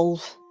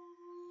 12.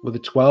 with a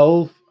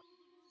 12,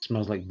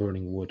 smells like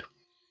burning wood.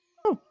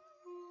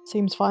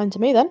 Seems fine to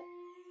me then.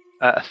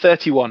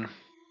 31.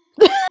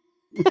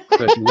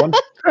 31.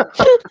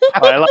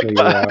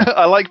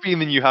 I like being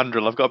the new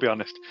handle, I've got to be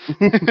honest.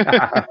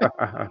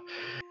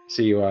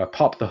 So you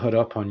pop the hood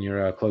up on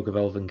your Cloak of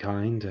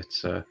Elvenkind.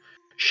 It's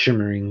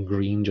shimmering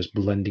green, just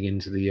blending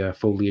into the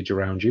foliage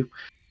around you.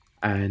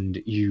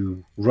 And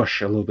you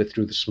rush a little bit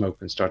through the smoke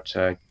and start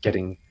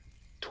getting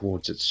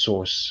towards its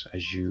source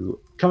as you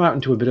come out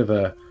into a bit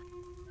of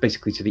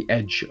basically to the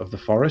edge of the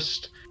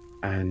forest.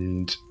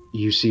 And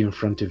you see in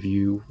front of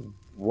you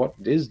what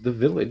is the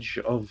village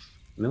of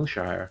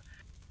Millshire.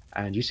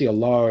 And you see a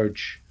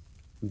large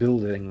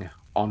building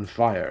on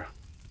fire.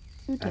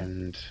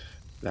 And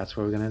that's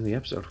where we're going to end the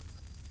episode.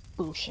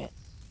 Bullshit.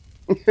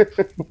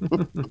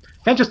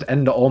 Can't just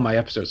end all my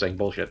episodes saying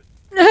bullshit.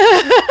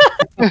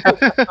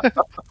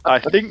 I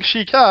think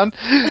she can.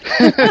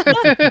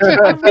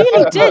 I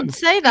really did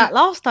say that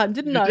last time,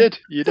 didn't I?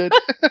 You did.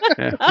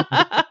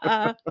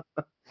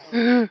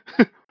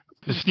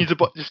 Just need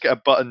to just get a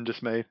button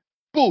just made.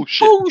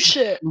 Bullshit.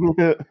 Bullshit.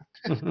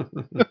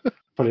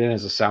 Put it in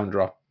as a sound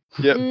drop.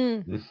 Yep.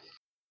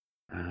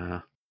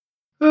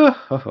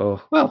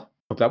 Well,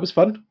 hope that was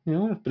fun.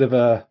 A bit of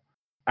a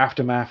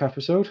aftermath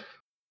episode.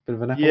 Bit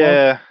of an epilogue.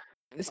 Yeah.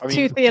 It's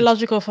too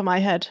theological for my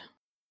head.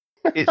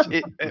 We're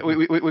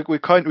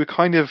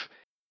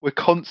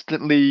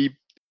constantly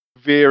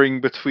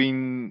veering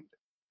between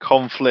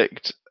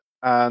conflict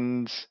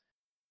and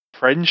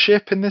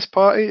friendship in this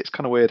party. It's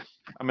kind of weird.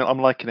 I mean, I'm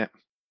liking it.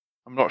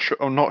 I'm not sure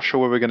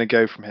where we're going to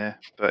go from here,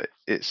 but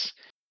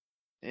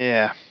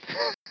yeah.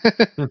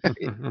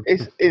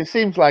 It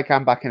seems like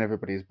I'm back in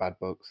everybody's bad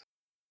books.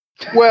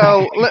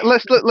 Well,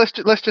 let's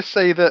just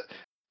say that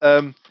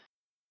the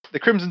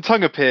Crimson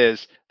Tongue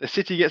appears, the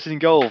city gets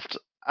engulfed,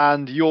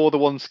 and you're the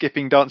one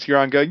skipping, dancing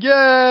around, going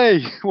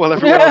 "Yay!" while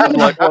everyone else is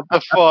like, "What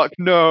the fuck?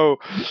 No!"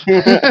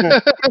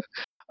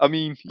 I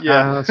mean,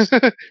 yeah.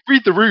 that's-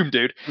 Read the room,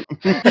 dude.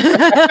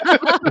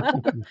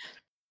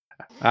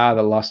 the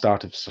lost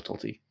art of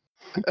subtlety.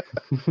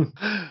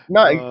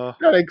 Not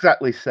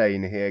exactly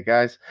sane here,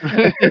 guys.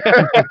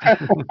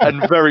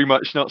 And very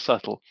much not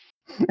subtle.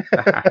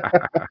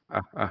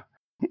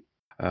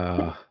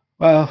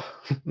 Well,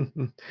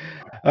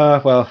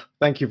 well,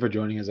 thank you for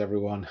joining us,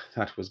 everyone.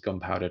 That was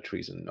Gunpowder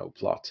Treason No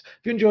Plot.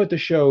 If you enjoyed the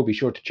show, be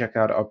sure to check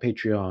out our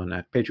Patreon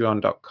at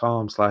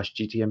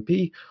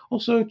patreon.com/GTMP.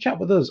 Also, chat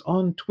with us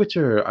on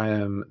Twitter. I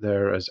am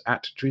there as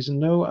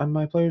 @TreasonNo, and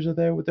my players are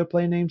there with their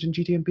play names and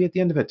GTMP at the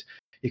end of it.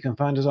 You can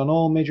find us on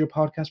all major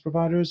podcast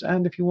providers,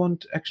 and if you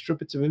want extra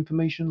bits of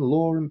information,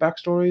 lore, and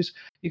backstories,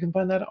 you can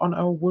find that on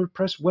our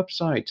WordPress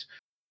website.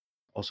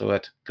 Also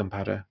at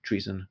Gunpowder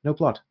Treason No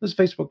Plot. There's a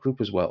Facebook group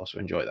as well, so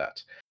enjoy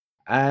that.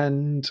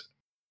 And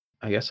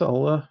I guess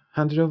I'll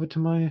hand it over to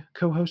my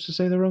co-host to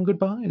say their own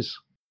goodbyes.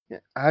 Yeah,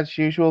 as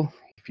usual,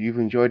 if you've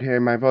enjoyed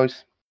hearing my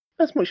voice,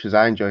 as much as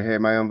I enjoy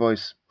hearing my own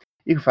voice,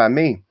 you can find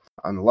me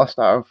on the Lost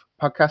Art of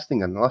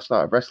Podcasting and the Lost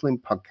Art of Wrestling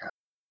podcast.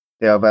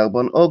 They are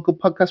available on all good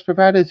podcast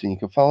providers, and you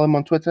can follow them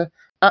on Twitter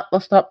at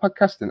Lost Art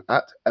Podcast and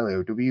at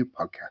LOW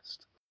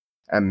Podcast.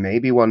 And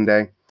maybe one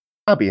day,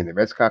 I'll be in the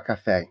Red Car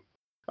Cafe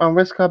on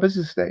Red Car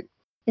Business Estate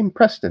in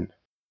Preston,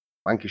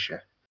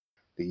 Lancashire,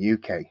 the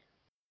UK.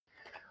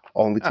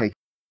 Only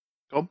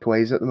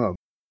takeaways at the moment.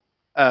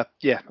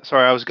 Yeah,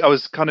 sorry, I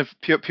was kind of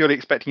purely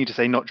expecting you to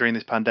say not during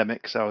this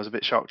pandemic, so I was a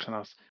bit shocked, and I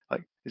was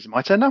like, is it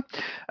my turn now?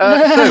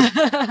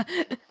 So,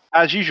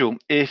 as usual,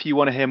 if you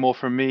want to hear more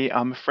from me,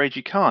 I'm afraid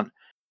you can't.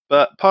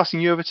 But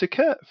passing you over to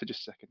Kurt for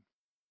just a second.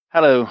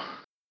 Hello,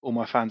 all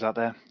my fans out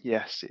there.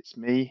 Yes, it's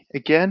me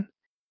again,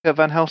 Kurt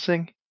Van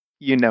Helsing.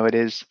 You know it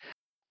is.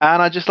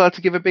 And I'd just like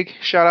to give a big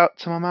shout out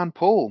to my man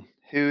Paul,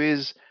 who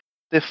is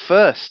the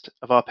first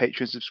of our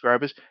Patreon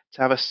subscribers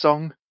to have a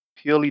song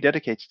purely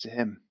dedicated to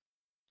him.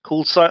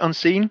 Called Sight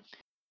Unseen.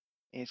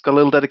 It's got a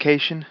little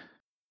dedication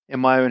in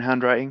my own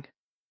handwriting.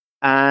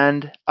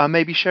 And I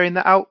may be sharing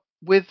that out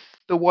with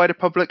the wider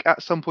public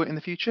at some point in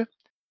the future,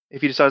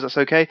 if he decides that's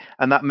okay.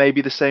 And that may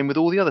be the same with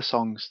all the other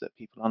songs that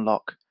people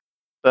unlock.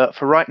 But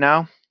for right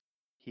now,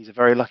 he's a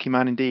very lucky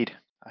man indeed.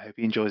 I hope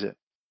he enjoys it.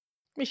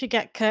 We should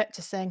get Kurt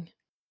to sing.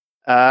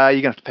 You're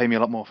going to have to pay me a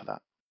lot more for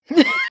that.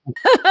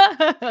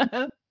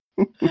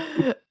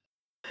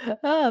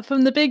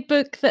 From the big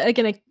book that are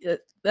gonna,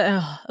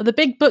 the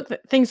big book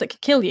that things that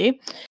could kill you,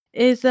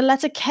 is the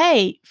letter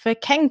K for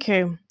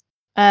Kenku.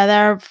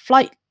 They're a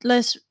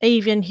flightless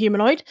avian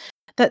humanoid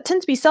that tend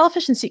to be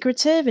selfish and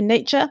secretive in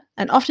nature,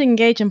 and often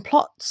engage in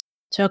plots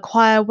to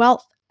acquire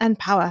wealth and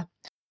power.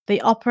 They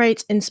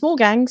operate in small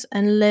gangs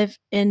and live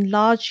in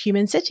large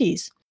human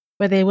cities,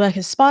 where they work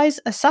as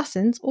spies,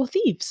 assassins, or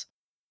thieves.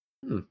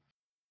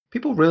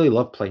 People really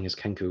love playing as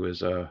Kenku as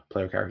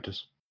player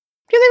characters.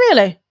 Do they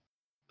really?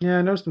 Yeah,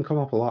 I noticed them come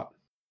up a lot.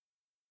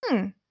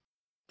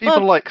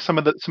 People like some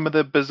of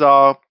the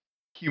bizarre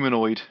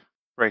humanoid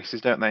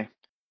races, don't they?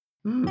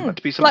 Like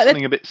to be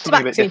something a bit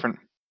different.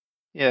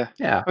 Yeah.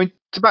 Yeah. I mean,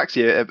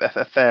 Tabaxi are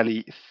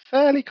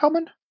fairly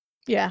common.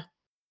 Yeah.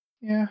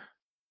 Yeah.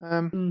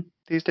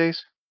 These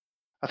days,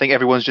 I think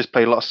everyone's just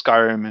played a lot of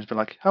Skyrim and has been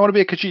like, I want to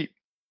be a Khajiit.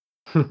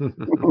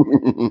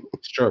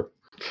 It's true.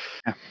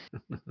 Yeah.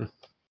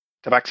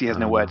 Tabaxi has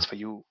no words for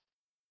you.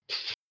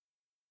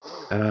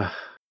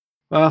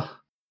 Well,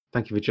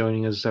 thank you for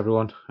joining us,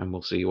 everyone, and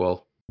we'll see you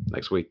all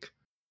next week.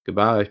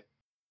 Goodbye.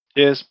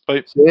 Cheers.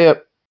 Bye. See ya.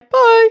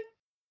 Bye.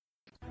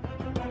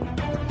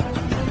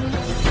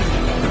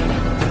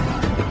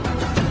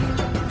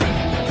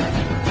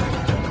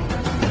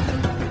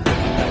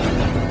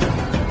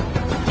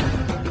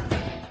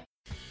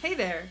 Hey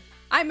there,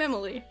 I'm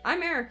Emily.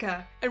 I'm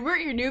Erica. And we're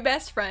your new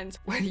best friends.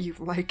 Whether you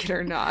like it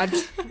or not.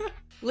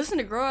 Listen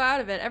to Grow Out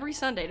of It every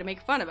Sunday to make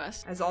fun of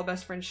us, As all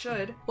best friends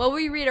should. while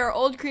we read our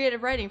old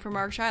creative writing from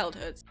our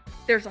childhoods.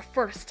 There's a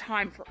first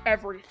time for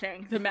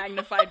everything, the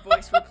magnified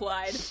voice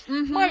replied.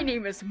 My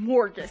name is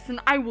Morgus, and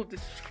I will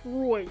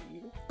destroy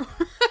you.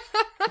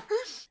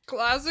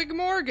 Classic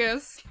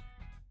Morgus.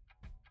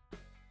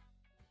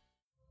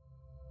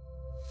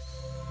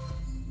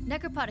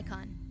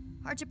 Necropodicon.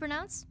 Hard to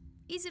pronounce,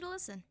 easy to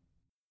listen.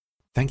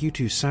 Thank you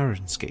to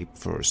Sirenscape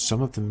for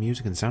some of the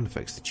music and sound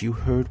effects that you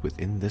heard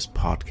within this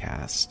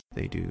podcast.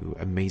 They do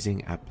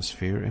amazing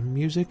atmosphere and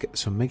music,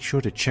 so make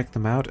sure to check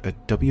them out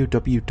at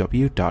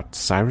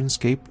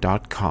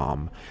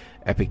www.sirenscape.com.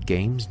 Epic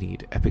games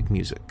need epic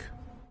music.